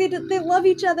Rick, like they love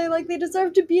each other, like they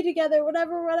deserve to be together,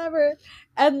 whatever,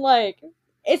 and like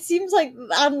it seems like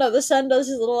I don't know, the sun does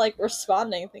his little like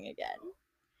responding thing again,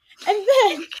 and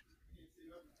then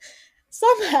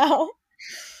somehow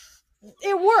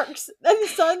it works, and the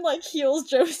sun like heals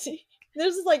Josie.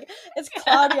 There's just, like, it's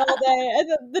cloudy all day, and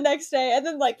then the next day, and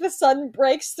then, like, the sun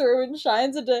breaks through and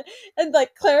shines into, and,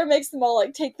 like, Clara makes them all,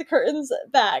 like, take the curtains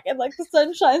back, and, like, the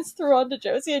sun shines through onto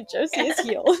Josie, and Josie is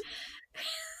healed.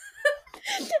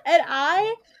 And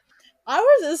I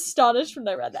was astonished when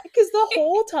I read that, because the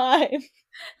whole time...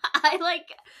 I,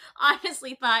 like,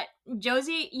 honestly thought,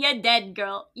 Josie, you're dead,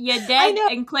 girl. You're dead,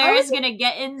 and Clara's gonna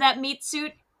get in that meat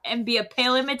suit and be a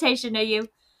pale imitation of you.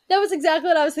 That was exactly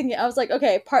what I was thinking. I was like,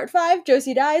 okay, part 5,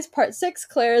 Josie dies. Part 6,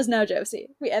 Claire is now Josie.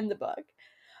 We end the book.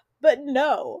 But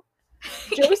no.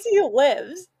 Josie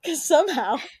lives, because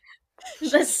somehow...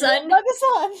 the sun... By the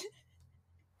sun.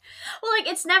 Well, like,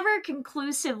 it's never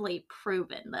conclusively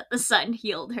proven that the sun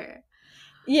healed her.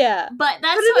 Yeah. But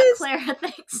that's what Clara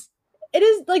thinks. It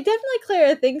is, like, definitely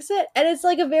Clara thinks it, and it's,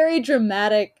 like, a very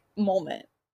dramatic moment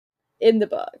in the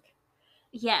book.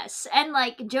 Yes, and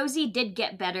like Josie did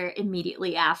get better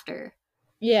immediately after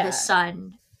the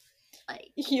sun like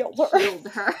healed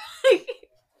her.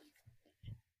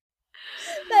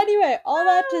 Anyway, all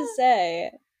that to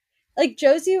say, like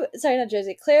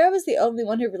Clara was the only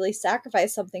one who really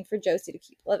sacrificed something for Josie to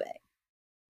keep living.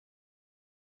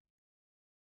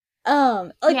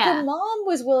 The mom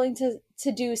was willing to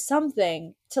do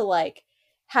something to like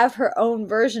have her own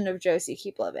version of Josie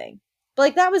keep living. But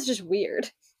like that was just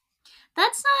weird.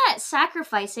 That's not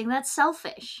sacrificing, that's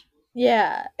selfish.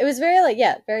 Yeah, it was very,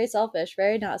 very selfish,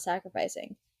 very not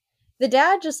sacrificing. The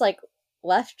dad just, like,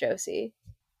 left Josie.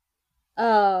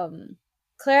 Claire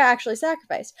actually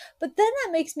sacrificed. But then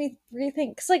that makes me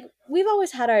rethink, because, like, we've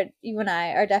always had you and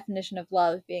I, our definition of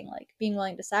love being, like, being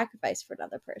willing to sacrifice for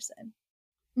another person.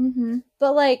 Mm-hmm.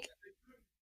 But, like,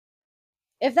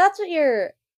 if that's what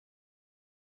you're,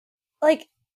 like,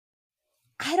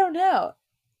 I don't know.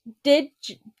 Did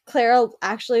Clara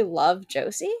actually love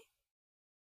Josie?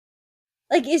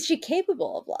 Like, is she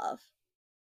capable of love?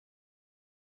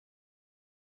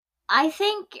 I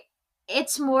think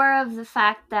it's more of the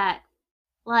fact that,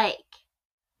 like,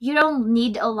 you don't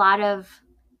need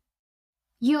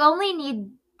you only need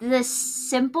the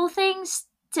simple things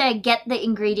to get the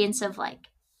ingredients of, like,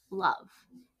 love.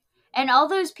 And all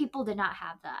those people did not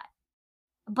have that.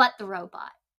 But the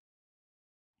robot.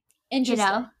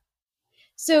 Interesting.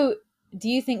 So, do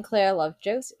you think Claire loved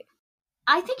Josie?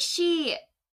 I think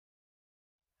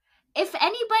if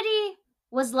anybody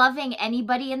was loving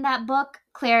anybody in that book,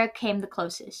 Clara came the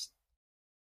closest.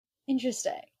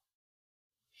 Interesting.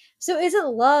 So is it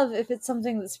love if it's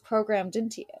something that's programmed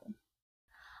into you?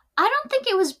 I don't think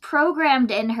it was programmed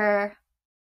in her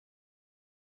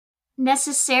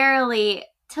necessarily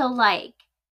to, like,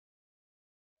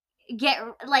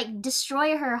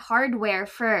 destroy her hardware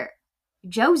for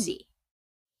Josie.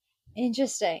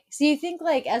 Interesting. So you think,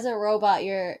 like, as a robot,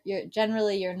 you're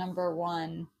generally your number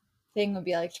one thing would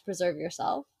be, like, to preserve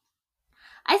yourself?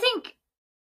 I think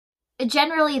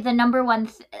generally the number one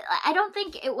I don't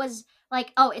think it was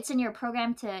like, oh, it's in your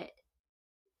program to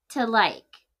like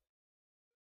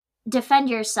defend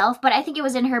yourself, but I think it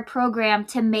was in her program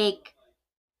to make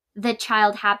the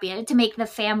child happy and to make the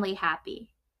family happy.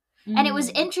 And it was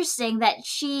interesting that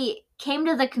she came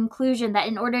to the conclusion that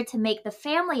in order to make the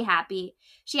family happy,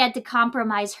 she had to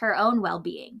compromise her own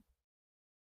well-being.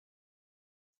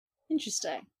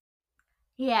 Interesting.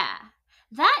 Yeah,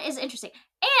 that is interesting.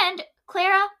 And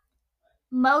Clara,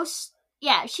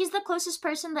 she's the closest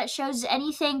person that shows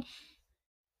anything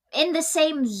in the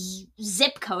same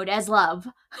zip code as love.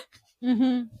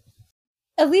 Mm-hmm.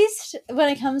 At least when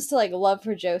it comes to, like, love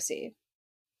for Josie.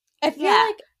 I feel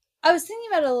like I was thinking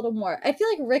about it a little more. I feel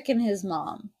like Rick and his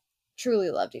mom truly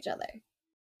loved each other.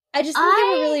 I just think they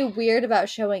were really weird about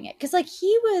showing it, because like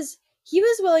he was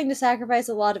willing to sacrifice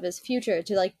a lot of his future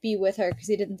to like be with her because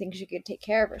he didn't think she could take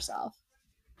care of herself.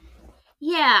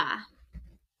 Yeah.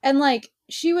 And like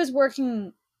she was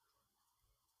working,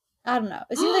 I don't know.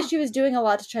 It seemed like she was doing a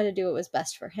lot to try to do what was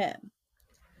best for him.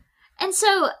 And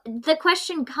so the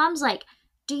question comes like,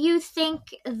 do you think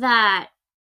that,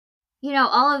 you know,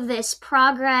 all of this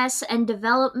progress and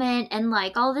development and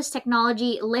like all this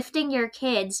technology lifting your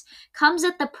kids comes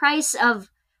at the price of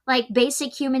like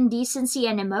basic human decency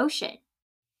and emotion?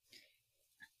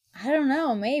 I don't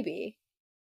know, maybe.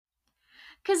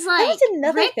 Because like that was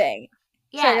another thing.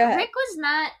 Yeah, sorry, Rick was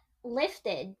not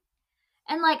lifted.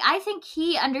 And like I think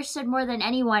he understood more than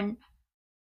anyone,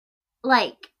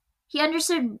 like he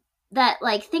understood that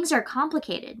like things are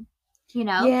complicated, you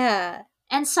know? Yeah.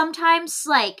 And sometimes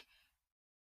like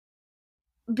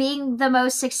being the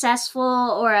most successful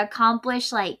or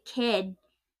accomplished like kid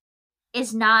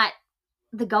is not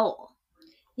the goal.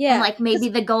 Yeah. And like maybe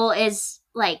the goal is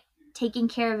like taking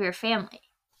care of your family.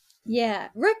 Yeah.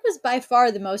 Rick was by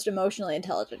far the most emotionally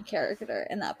intelligent character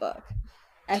in that book,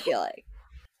 I feel like.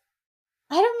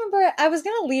 I don't remember, I was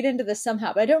going to lead into this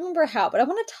somehow, but I don't remember how, but I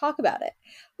want to talk about it.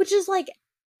 Which is like,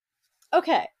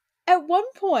 okay, at one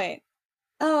point,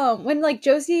 when like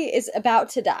Josie is about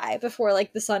to die before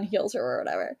like the sun heals her or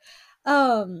whatever,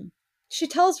 she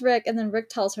tells Rick, and then Rick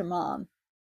tells her mom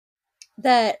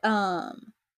that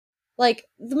like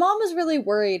the mom was really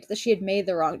worried that she had made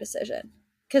the wrong decision,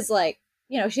 because like,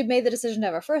 you know, she'd made the decision to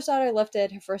have her first daughter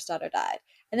lifted, her first daughter died,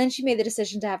 and then she made the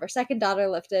decision to have her second daughter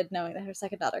lifted, knowing that her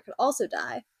second daughter could also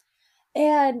die.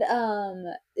 And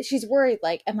she's worried,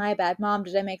 like, am I a bad mom?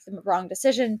 Did I make the wrong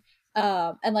decision?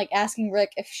 And like asking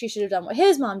Rick if she should have done what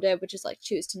his mom did, which is like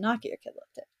choose to not get your kid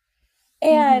lifted.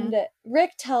 And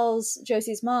Rick tells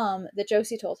Josie's mom that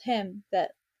Josie told him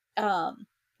that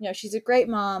you know, she's a great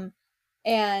mom,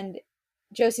 and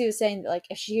Josie was saying that like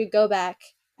if she could go back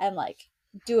and like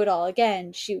do it all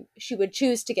again, she would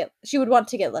want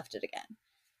to get lifted again.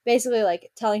 Basically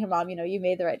like telling her mom, you know, you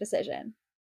made the right decision.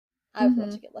 I would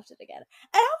want to get lifted again. And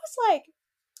I was like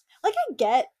I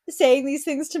get saying these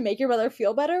things to make your mother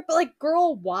feel better, but like,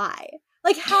 girl, why?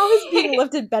 Like, how has being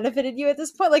lifted benefited you at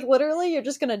this point? Like, literally, you're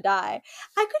just gonna die.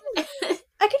 I could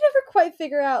never quite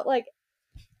figure out, like,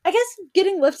 I guess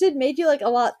getting lifted made you like a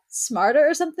lot smarter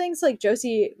or something, so like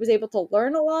Josie was able to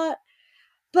learn a lot.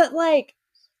 But like,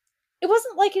 it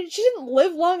wasn't like she didn't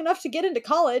live long enough to get into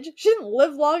college. She didn't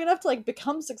live long enough to like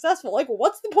become successful. Like,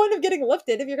 what's the point of getting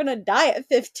lifted if you're gonna die at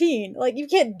 15? Like, you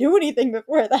can't do anything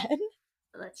before then.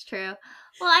 That's true.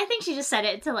 Well, I think she just said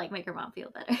it to like make her mom feel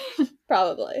better.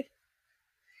 Probably.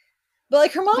 But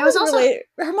like her mom was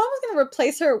gonna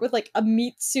replace her with like a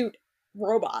meat suit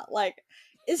robot. Like,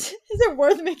 is it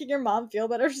worth making your mom feel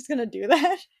better if she's gonna do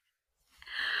that?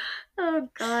 Oh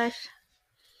gosh.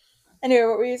 Anyway,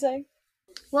 what were you saying?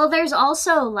 Well, there's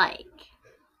also like,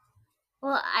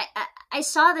 well, I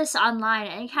saw this online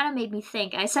and it kind of made me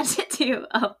think. I sent it to you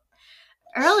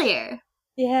earlier.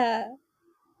 Yeah.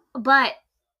 But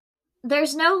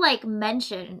there's no like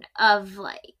mention of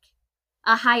like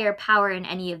a higher power in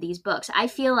any of these books. I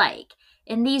feel like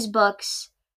in these books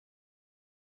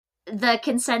the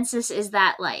consensus is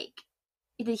that like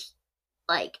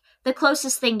the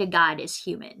closest thing to God is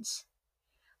humans.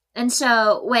 And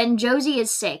so when Josie is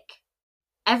sick,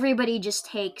 everybody just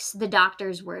takes the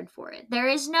doctor's word for it. There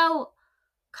is no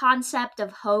concept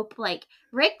of hope. Like,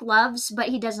 Rick loves, but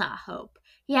he does not hope.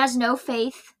 He has no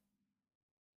faith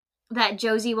that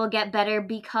Josie will get better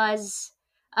because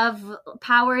of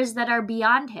powers that are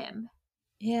beyond him.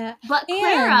 Yeah. But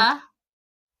Clara...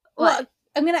 Well,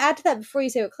 I'm going to add to that before you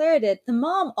say what Clara did. The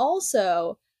mom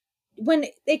also, when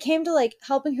it came to, like,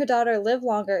 helping her daughter live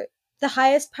longer, the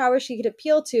highest power she could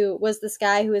appeal to was this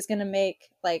guy who was going to make,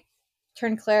 like,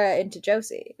 turn Clara into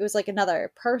Josie. It was, like,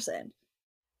 another person.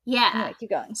 Yeah. Anyway, keep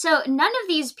going. So none of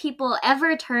these people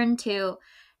ever turn to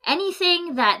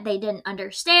anything that they didn't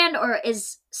understand or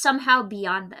is somehow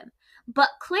beyond them. But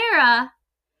Clara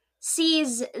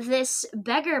sees this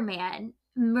beggar man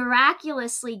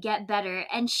miraculously get better,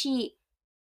 and she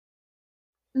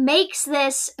makes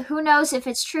this, who knows if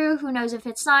it's true, who knows if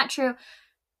it's not true,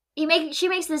 she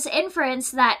makes this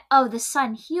inference that, oh, the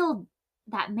sun healed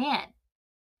that man.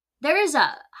 There is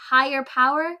a higher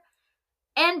power,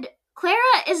 and Clara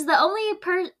is the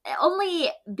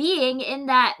only being in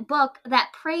that book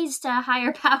that prays to a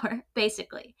higher power,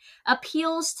 basically.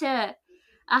 Appeals to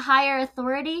a higher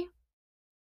authority.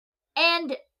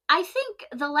 And I think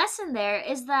the lesson there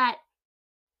is that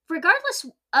regardless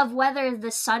of whether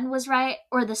the sun was right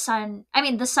or the sun. I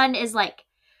mean, the sun is like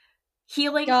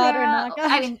healing God Clara. or not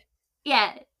God. I mean,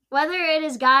 yeah, whether it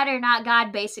is God or not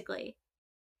God, basically,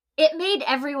 it made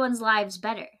everyone's lives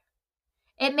better.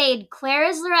 It made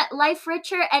Clara's life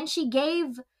richer, and she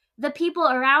gave the people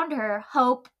around her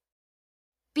hope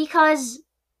because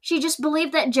she just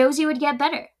believed that Josie would get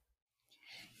better.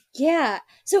 Yeah.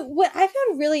 So what I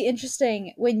found really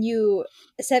interesting when you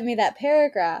sent me that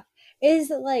paragraph is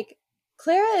that like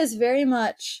Clara is very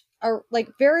much like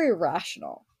very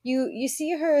rational. You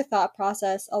see her thought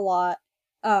process a lot.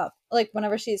 Like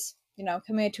whenever she's,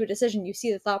 coming to a decision, you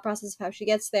see the thought process of how she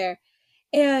gets there.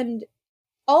 And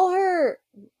all her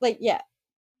like yeah,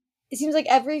 it seems like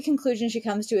every conclusion she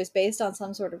comes to is based on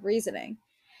some sort of reasoning.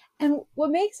 And what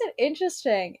makes it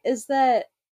interesting is that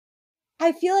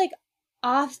I feel like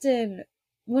often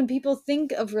when people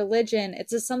think of religion,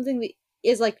 it's just something that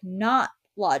is like not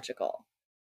logical.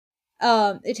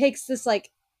 It takes this like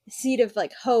seed of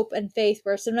like hope and faith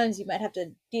where sometimes you might have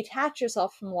to detach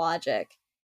yourself from logic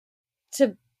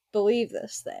to believe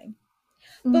this thing.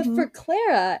 But for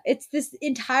Clara, it's this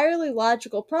entirely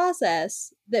logical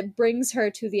process that brings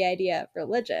her to the idea of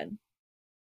religion,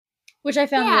 which I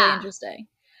found really interesting.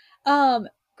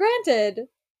 Granted,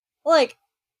 like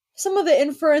some of the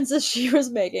inferences she was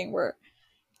making were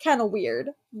kind of weird,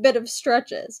 bit of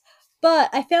stretches. But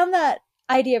I found that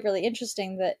idea really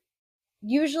interesting that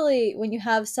usually when you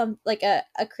have some like a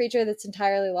creature that's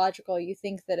entirely logical, you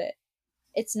think that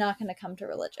it's not going to come to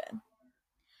religion.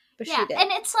 But yeah, she did.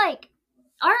 And it's like,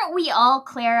 aren't we all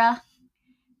Clara?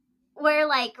 We're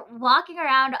like walking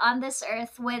around on this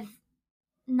earth with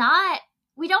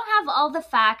we don't have all the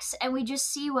facts, and we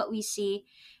just see what we see,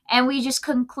 and we just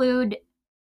conclude,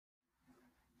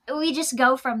 we just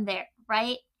go from there,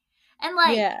 right? And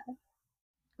like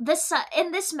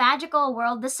in this magical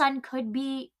world, the sun could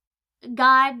be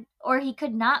God or he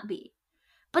could not be.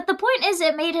 But the point is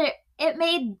it made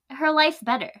her life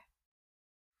better.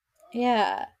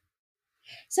 Yeah.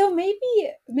 So maybe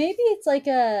it's like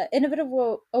in a bit of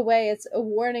a way, it's a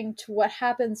warning to what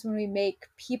happens when we make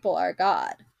people our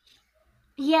god.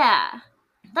 Yeah,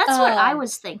 that's what I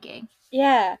was thinking.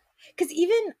 Yeah, because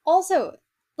even also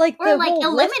like or the like whole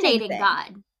eliminating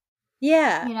God.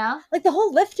 Yeah, like the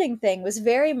whole lifting thing was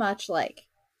very much like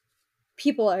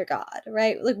people are God,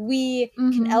 right? Like we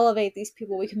can elevate these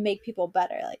people, we can make people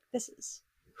better. Like this is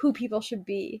who people should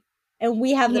be, and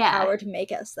we have the power to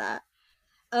make us that.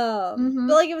 But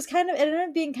like it ended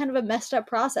up being kind of a messed up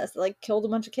process that like killed a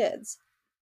bunch of kids,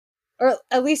 or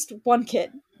at least one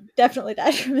kid definitely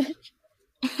died from it.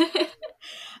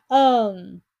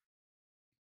 And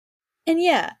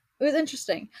yeah, it was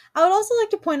interesting. I would also like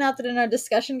to point out that in our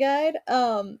discussion guide,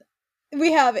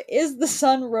 we have "Is the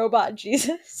sun robot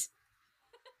Jesus?"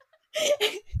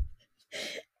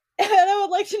 And I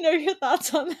would like to know your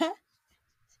thoughts on that.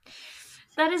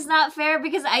 That is not fair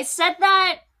because I said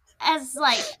that as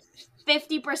like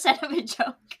 50% of a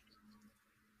joke.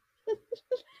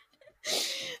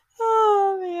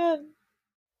 Oh man.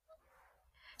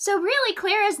 So really,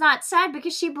 Clara's not sad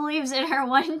because she believes in her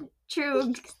one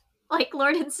true like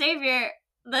Lord and Savior,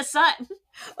 the sun.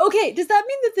 Okay, does that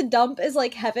mean that the dump is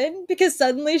like heaven? Because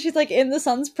suddenly she's like in the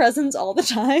sun's presence all the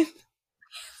time?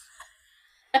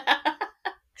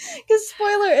 Because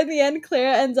spoiler, in the end,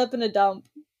 Clara ends up in a dump.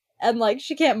 And like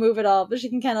she can't move at all, but she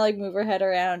can kind of like move her head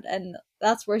around, and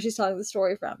that's where she's telling the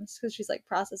story from. It's because she's like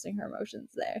processing her emotions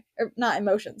there, or not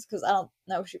emotions, because I don't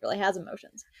know if she really has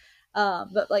emotions,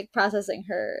 but like processing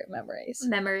her memories.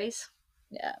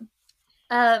 Yeah.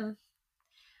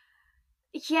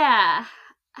 Yeah.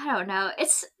 I don't know.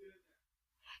 It's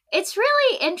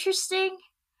really interesting,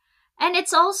 and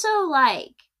it's also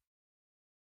like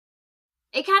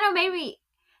it kind of made me.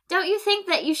 Don't you think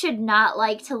that you should not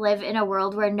like to live in a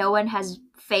world where no one has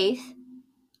faith?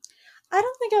 I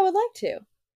don't think I would like to.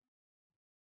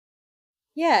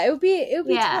 Yeah, it would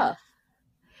be tough.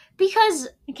 Because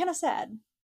and kind of sad.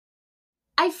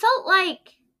 I felt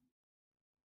like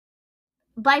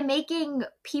by making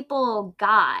people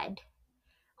God,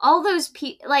 all those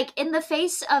people, like in the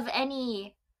face of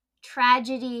any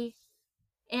tragedy,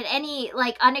 in any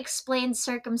like unexplained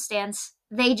circumstance,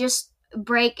 they just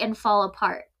break and fall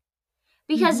apart.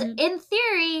 Because in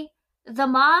theory, the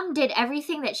mom did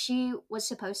everything that she was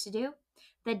supposed to do.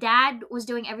 The dad was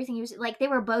doing everything he was like. They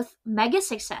were both mega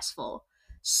successful,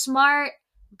 smart,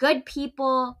 good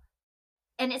people.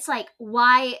 And it's like,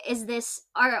 why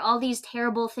are all these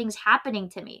terrible things happening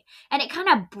to me? And it kind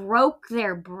of broke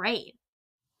their brain.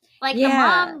 Like the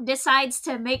mom decides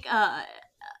to make a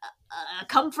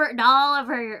comfort doll of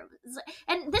her.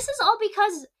 And this is all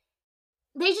because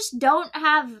they just don't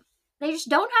have They just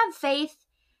don't have faith,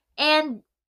 and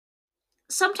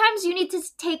sometimes you need to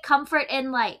take comfort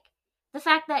in like the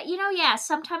fact that, yeah,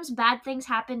 sometimes bad things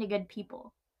happen to good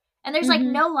people. And there's like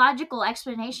no logical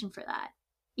explanation for that.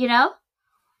 You know?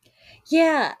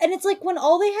 Yeah, and it's like when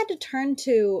all they had to turn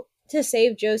to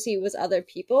save Josie was other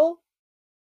people,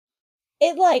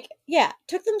 it like, yeah,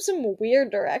 took them some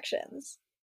weird directions.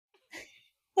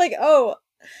 Like, oh,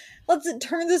 let's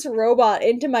turn this robot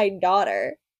into my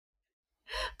daughter.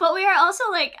 But we are also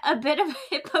like a bit of a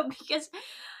hippo because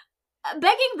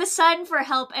begging the son for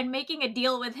help and making a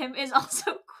deal with him is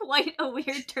also quite a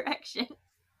weird direction.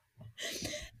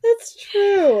 That's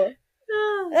true.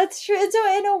 That's true. And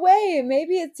so in a way,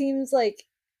 maybe it seems like,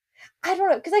 I don't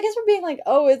know, because I guess we're being like,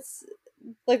 oh, it's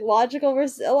like logical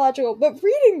versus illogical. But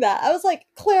reading that, I was like,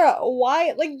 Clara,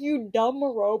 why, like, you dumb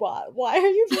robot, why are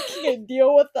you making a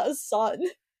deal with the sun?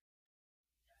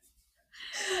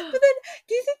 But then,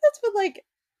 do you think that's what, like,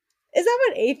 is that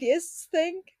what atheists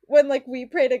think when, like, we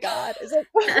pray to God? Is like,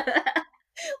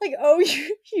 like, oh,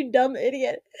 you dumb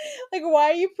idiot. Like,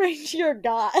 why are you praying to your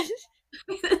God?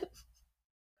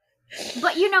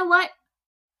 But you know what?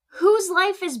 Whose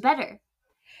life is better?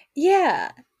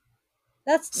 Yeah.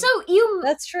 That's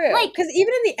true. Like, because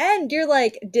even in the end, you're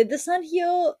like, did the sun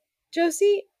heal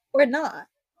Josie or not?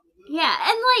 Yeah,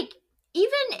 and like,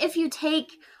 even if you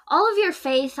take all of your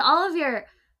faith, all of your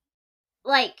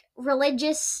like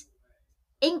religious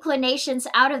inclinations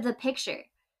out of the picture,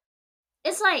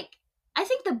 it's like, I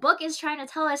think the book is trying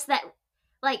to tell us that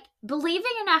like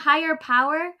believing in a higher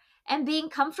power and being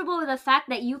comfortable with the fact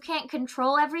that you can't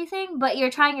control everything, but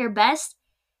you're trying your best,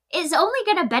 is only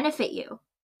going to benefit you.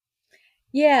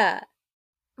 Yeah.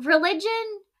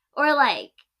 Religion or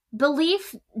like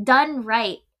belief done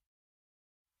right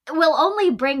will only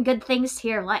bring good things to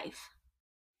your life.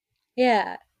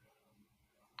 Yeah.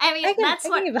 I mean, that's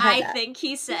what I think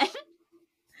he said.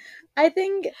 I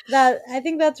think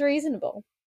that's reasonable.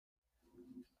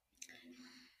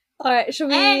 All right, should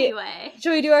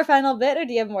we do our final bit, or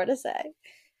do you have more to say?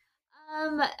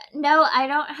 No, I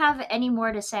don't have any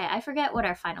more to say. I forget what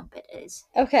our final bit is.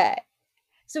 Okay.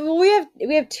 So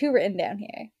we have two written down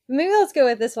here. Maybe let's go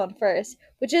with this one first,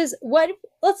 which is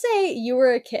let's say you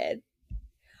were a kid.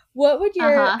 What would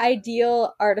your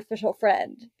ideal artificial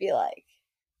friend be like?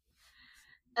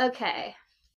 Okay.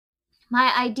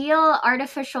 My ideal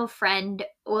artificial friend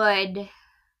would,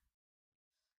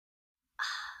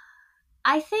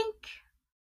 I think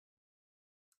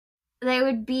they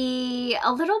would be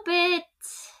a little bit,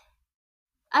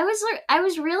 I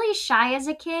was really shy as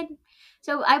a kid,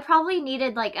 so I probably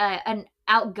needed like an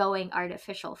outgoing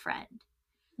artificial friend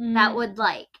that would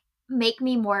like make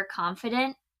me more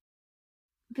confident,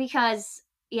 because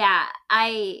yeah,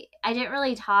 I didn't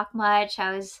really talk much.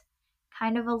 I was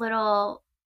kind of a little,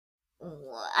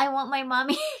 I want my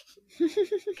mommy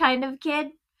kind of kid.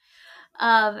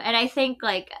 And I think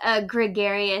like a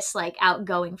gregarious, like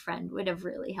outgoing friend would have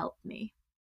really helped me.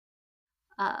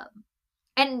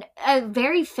 And a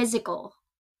very physical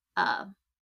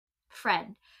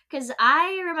friend, because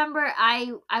I remember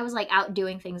I was like out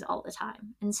doing things all the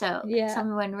time, and so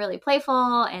someone really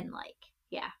playful and like,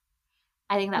 yeah,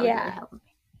 I think that would really help me.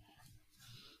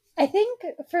 I think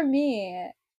for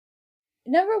me,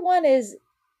 number one is,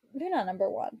 maybe not number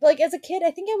one, but like as a kid,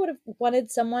 I think I would have wanted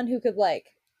someone who could like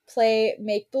play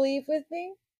make believe with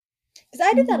me, because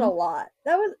I did that a lot.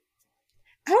 I don't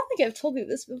think I've told you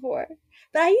this before,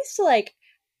 but I used to like,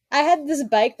 I had this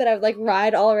bike that I would like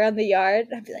ride all around the yard,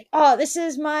 and I'd be like, oh, this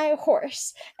is my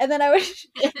horse. And then I would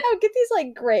get these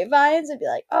like grapevines and be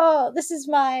like, oh, this is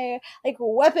my like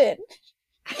weapon.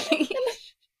 I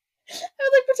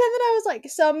would like pretend that I was like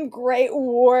some great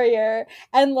warrior,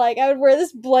 and like I would wear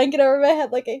this blanket over my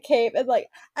head like a cape, and like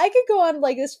I could go on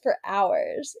like this for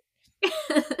hours.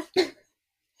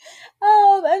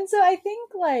 And so I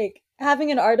think like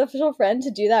having an artificial friend to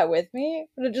do that with me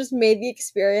would have just made the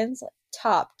experience like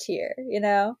top tier, you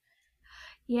know?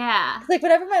 Yeah. Like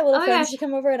whenever my little friends would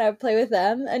come over and I would play with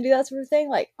them and do that sort of thing,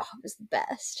 like, oh, it was the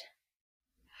best.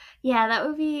 Yeah, that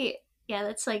would be,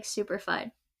 that's like super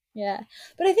fun. Yeah.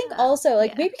 But I think also,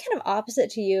 like, maybe kind of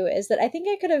opposite to you is that I think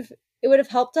it would have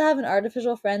helped to have an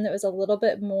artificial friend that was a little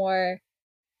bit more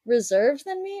reserved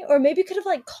than me, or maybe could have,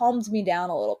 like, calmed me down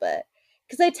a little bit.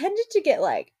 Because I tended to get,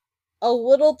 like, a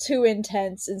little too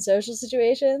intense in social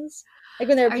situations. Like,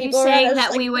 when there were people around. Are you saying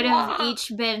that we would have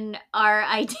each been our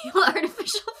ideal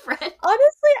artificial friend?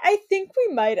 Honestly, I think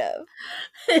we might have.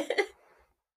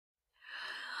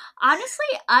 Honestly,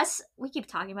 we keep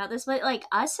talking about this, but like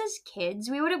us as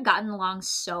kids, we would have gotten along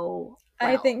so well.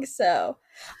 I think so.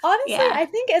 Honestly, I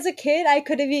think as a kid, I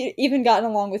could have even gotten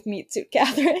along with Meat Suit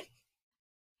Catherine.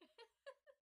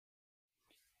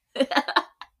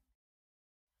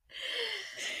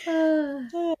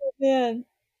 Oh man.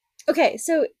 Okay,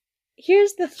 so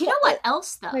here's the. You know what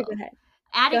else though? Wait, go ahead.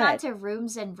 Adding Go on ahead. to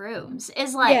rooms and rooms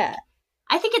is Yeah.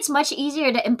 I think it's much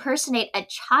easier to impersonate a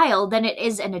child than it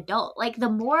is an adult. Like the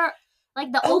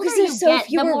older you get,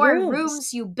 the more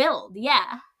rooms you build.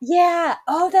 Yeah. Yeah.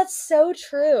 Oh, that's so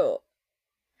true.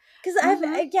 Because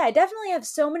I definitely have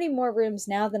so many more rooms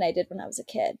now than I did when I was a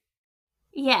kid.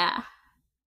 Yeah.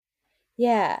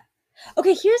 Yeah.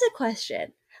 Okay, here's a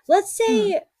question. Let's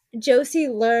say Josie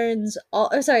learns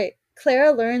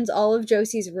Clara learns all of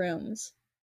Josie's rooms.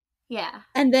 Yeah.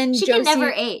 And then she Josie can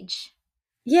never age.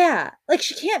 Yeah. Like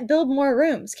she can't build more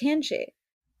rooms, can she?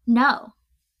 No.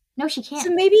 No, she can't. So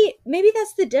maybe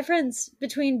that's the difference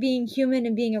between being human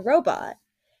and being a robot.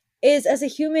 Is as a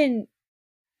human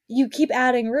you keep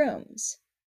adding rooms.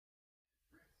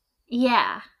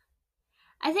 Yeah.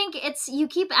 I think it's you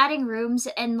keep adding rooms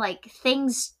and like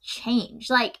things change.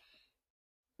 Like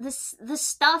the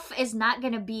stuff is not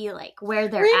gonna be like where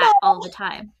they're at all the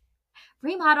time.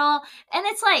 Remodel. And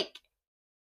it's like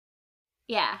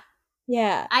yeah.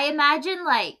 Yeah. I imagine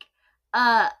like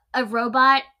a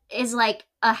robot is like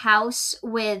a house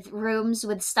with rooms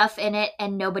with stuff in it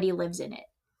and nobody lives in it.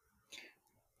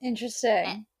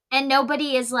 Interesting. And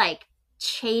nobody is like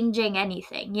changing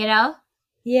anything, you know?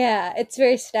 Yeah, it's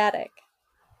very static.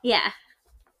 Yeah.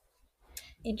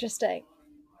 Interesting.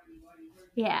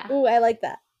 Yeah. Ooh, I like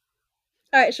that.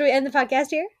 All right, should we end the podcast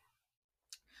here?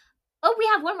 Oh, we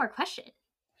have one more question.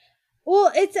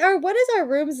 Well, it's what is our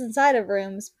rooms inside of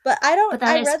rooms? But I don't. But that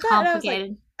I read is that and I was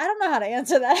like, I don't know how to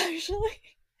answer that actually.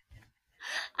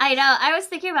 I know. I was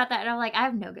thinking about that and I'm like, I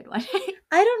have no good one.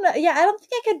 I don't know. Yeah, I don't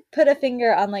think I could put a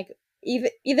finger on like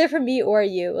either for me or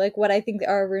you, like what I think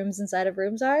our rooms inside of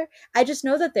rooms are. I just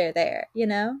know that they're there, you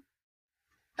know?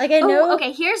 Like I know.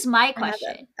 Okay, here's my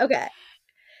question. Okay,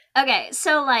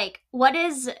 so like what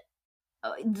is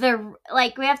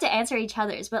we have to answer each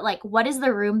other's, but like what is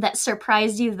the room that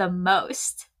surprised you the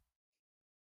most?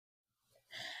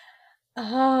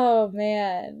 Oh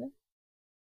man.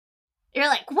 You're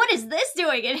like, what is this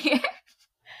doing in here?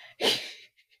 Okay,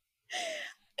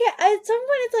 at some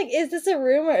point it's like, is this a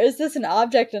room or is this an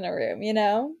object in a room, you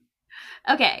know?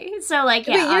 Okay, so like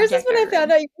yeah. But yours is when I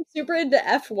found out you were super into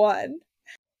F1.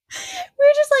 We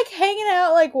were just like hanging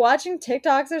out, like watching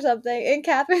TikToks or something, and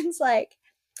Catherine's like,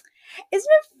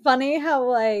 isn't it funny how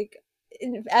like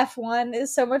F1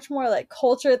 is so much more like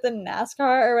culture than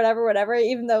NASCAR or whatever,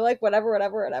 even though like whatever.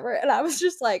 And I was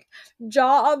just like,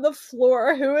 jaw on the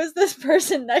floor, who is this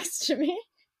person next to me?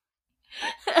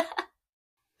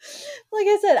 Like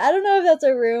I said, I don't know if that's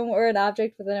a room or an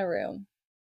object within a room.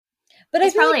 But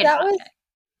I feel like that was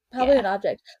probably an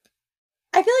object.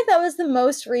 I feel like that was the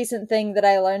most recent thing that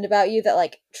I learned about you that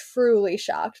like truly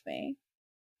shocked me.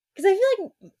 Because I feel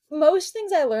like most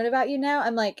things I learn about you now,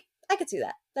 I'm like, I could see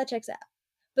that. That checks out.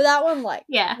 But that one, like,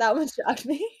 that one shocked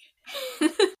me.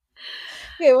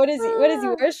 Okay, what is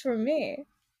yours from me?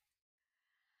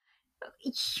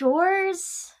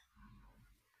 Yours?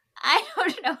 I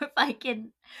don't know if I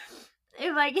can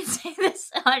say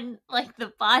this on like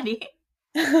the body.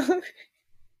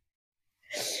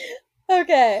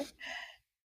 Okay.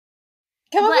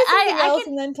 Come up with something else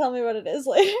and then tell me what it is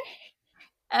later.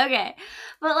 Okay.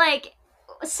 But like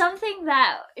something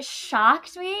that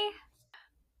shocked me.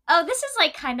 Oh, this is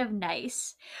like kind of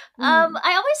nice. I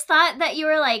always thought that you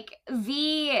were like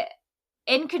V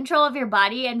in control of your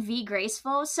body and V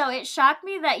graceful, so it shocked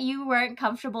me that you weren't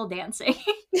comfortable dancing.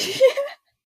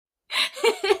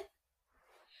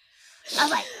 I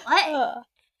was like, what?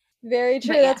 Very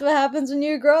true. Yeah. That's what happens when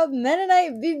you grow up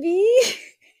Mennonite, baby.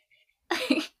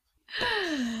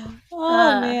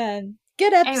 Man.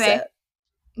 Good episode. Anyway,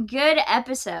 good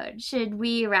episode. Should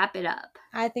we wrap it up?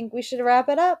 I think we should wrap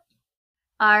it up.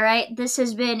 All right. This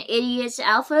has been Idiot's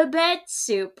Alphabet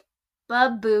Soup.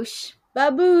 Baboosh.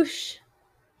 Baboosh.